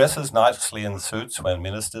 But it dresses nicely in suits when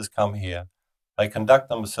ministers come here. They conduct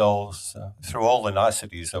themselves through all the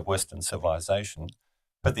niceties of Western civilization.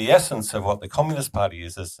 But the essence of what the Communist Party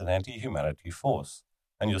is an anti-humanity force.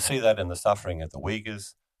 And you'll see that in the suffering of the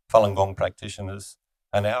Uyghurs, Falun Gong practitioners.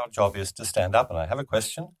 And our job is to stand up. And I have a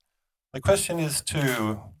question. The question is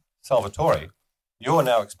to Salvatore. You're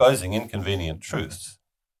now exposing inconvenient truths,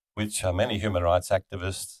 which many human rights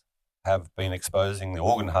activists have been exposing, the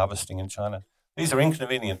organ harvesting in China. These are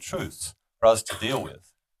inconvenient truths for us to deal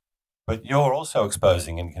with. But you're also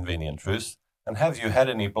exposing inconvenient truths. And have you had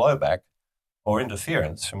any blowback or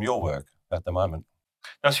interference from your work at the moment?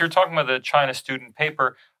 Now, so you're talking about the China student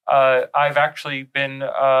paper. I've actually been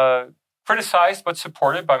criticized but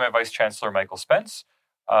supported by my Vice Chancellor, Michael Spence.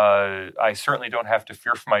 I certainly don't have to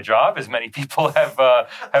fear for my job, as many people have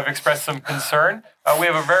expressed some concern. We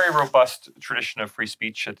have a very robust tradition of free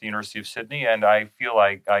speech at the University of Sydney, and I feel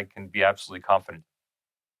like I can be absolutely confident.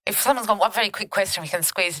 If someone's got one very quick question, we can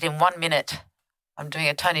squeeze it in 1 minute. I'm doing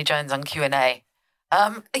a Tony Jones on Q&A.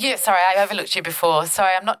 Sorry, I overlooked you before.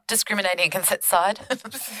 Sorry, I'm not discriminating against that side.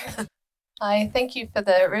 Hi, thank you for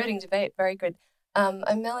the riveting debate. Very good.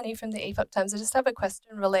 I'm Melanie from the Epoch Times. I just have a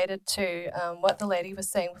question related to what the lady was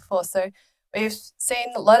saying before. So we've seen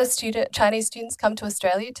a lot of Chinese students come to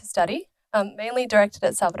Australia to study, mainly directed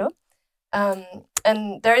at Salvador.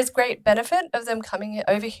 And there is great benefit of them coming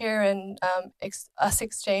over here and us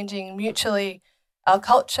exchanging mutually our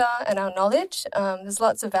culture and our knowledge. There's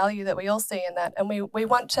lots of value that we all see in that, and we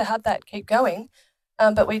want to have that keep going.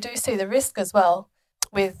 But we do see the risk as well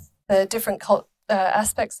with the different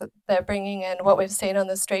aspects that they're bringing and what we've seen on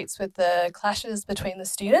the streets with the clashes between the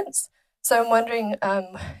students. So I'm wondering,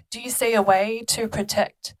 do you see a way to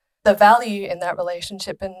protect the value in that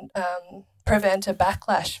relationship and prevent a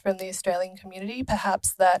backlash from the Australian community?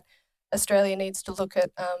 Perhaps that Australia needs to look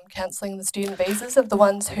at cancelling the student visas of the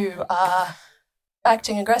ones who are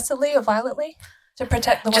acting aggressively or violently to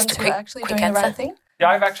protect the ones who are actually doing the right thing? Yeah,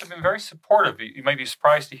 I've actually been very supportive. You may be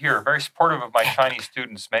surprised to hear, very supportive of my Chinese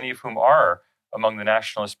students, many of whom are among the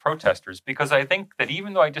nationalist protesters, because I think that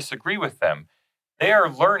even though I disagree with them, they are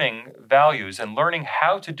learning values and learning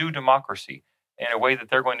how to do democracy in a way that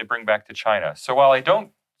they're going to bring back to China. So while I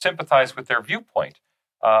don't sympathize with their viewpoint,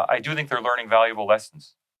 I do think they're learning valuable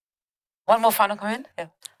lessons. One more final comment? Yeah.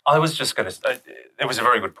 I was just going to say, it was a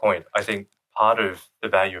very good point. I think part of the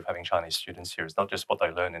value of having Chinese students here is not just what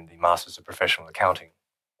they learn in the Masters of Professional Accounting,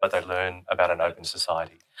 but they learn about an open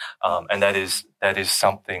society. And that is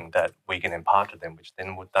something that we can impart to them, which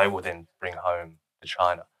then they will then bring home to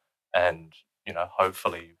China and,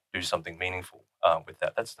 hopefully do something meaningful with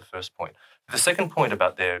that. That's the first point. The second point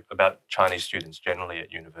about Chinese students generally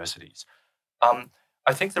at universities,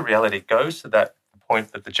 I think the reality goes to that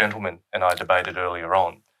point that the gentleman and I debated earlier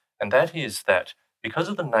on, and that is that because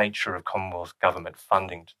of the nature of Commonwealth government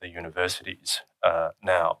funding to the universities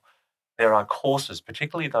now, there are courses,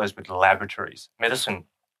 particularly those with laboratories, medicine,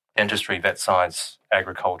 dentistry, vet science,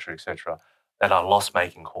 agriculture, etc., that are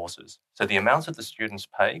loss-making courses. So the amounts that the students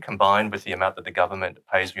pay, combined with the amount that the government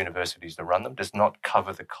pays universities to run them, does not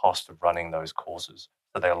cover the cost of running those courses.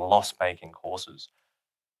 So they're loss-making courses.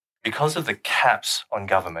 Because of the caps on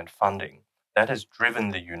government funding, that has driven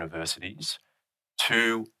the universities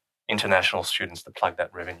to international students to plug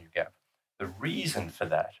that revenue gap. The reason for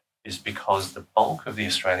that is because the bulk of the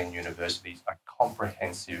Australian universities are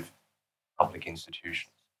comprehensive public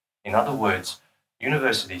institutions. In other words,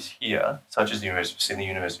 universities here, such as the University of Sydney,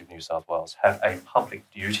 University of New South Wales, have a public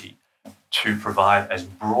duty to provide as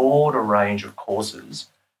broad a range of courses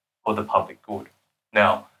for the public good.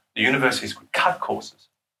 Now, the universities could cut courses.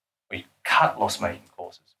 We cut loss-making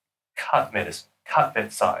courses, cut medicine, cut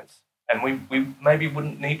vet science, and we maybe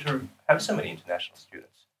wouldn't need to have so many international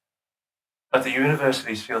students. But the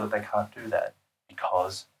universities feel that they can't do that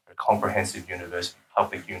because they're comprehensive university,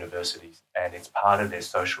 public universities, and it's part of their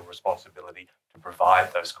social responsibility to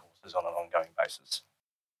provide those courses on an ongoing basis.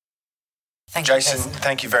 Thank you, Jason,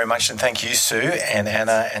 thank you very much, and thank you, Sue and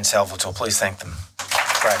Anna and Salvatore. Please thank them.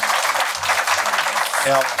 Great.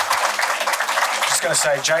 Now, going to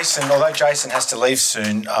say, Jason, although Jason has to leave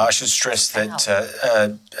soon, I should stress that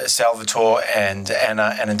Salvatore and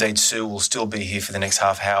Anna and indeed Sue will still be here for the next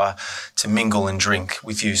half hour to mingle and drink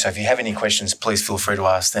with you. So if you have any questions, please feel free to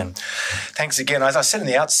ask them. Thanks again. As I said in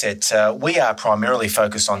the outset, we are primarily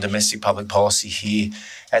focused on domestic public policy here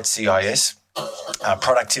at CIS,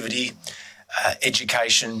 productivity,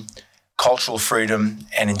 education, cultural freedom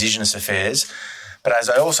and Indigenous affairs. But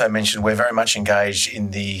as I also mentioned, we're very much engaged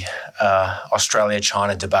in the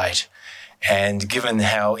Australia-China debate. And given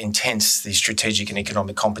how intense the strategic and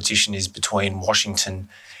economic competition is between Washington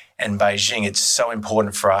and Beijing, it's so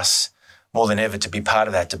important for us more than ever to be part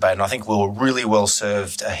of that debate. And I think we were really well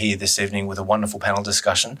served here this evening with a wonderful panel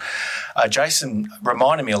discussion. Jason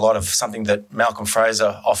reminded me a lot of something that Malcolm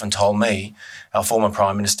Fraser often told me, our former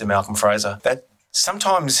Prime Minister Malcolm Fraser, that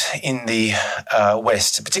sometimes in the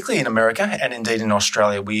West, particularly in America and indeed in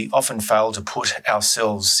Australia, we often fail to put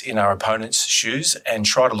ourselves in our opponents' shoes and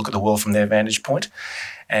try to look at the world from their vantage point.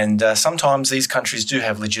 And sometimes these countries do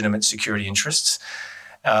have legitimate security interests.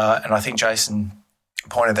 And I think Jason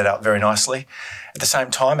pointed that out very nicely. At the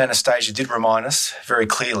same time, Anastasia did remind us very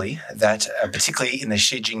clearly that particularly in the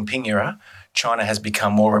Xi Jinping era, China has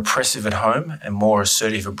become more repressive at home and more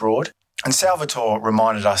assertive abroad. And Salvatore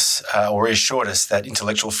reminded us or reassured us that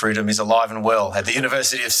intellectual freedom is alive and well at the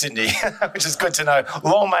University of Sydney, which is good to know.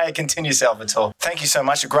 Long may it continue, Salvatore. Thank you so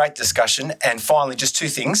much. A great discussion. And finally, just two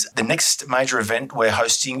things. The next major event we're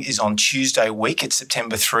hosting is on Tuesday week. It's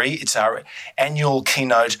September 3. It's our annual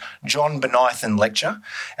keynote John Bonython lecture.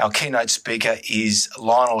 Our keynote speaker is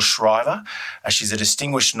Lionel Shriver. She's a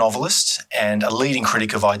distinguished novelist and a leading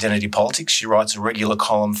critic of identity politics. She writes a regular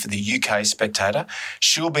column for the UK Spectator.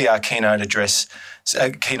 She'll be our keynote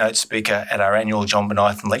speaker at our annual John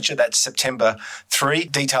Bonython lecture. That's September 3.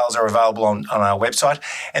 Details are available on our website.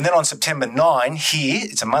 And then on September 9, here,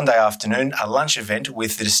 it's a Monday afternoon, a lunch event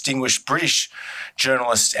with the distinguished British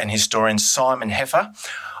journalist and historian Simon Heffer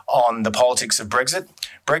on the politics of Brexit.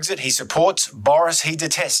 Brexit, he supports. Boris, he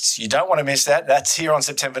detests. You don't want to miss that. That's here on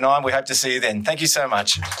September 9. We hope to see you then. Thank you so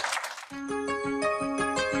much.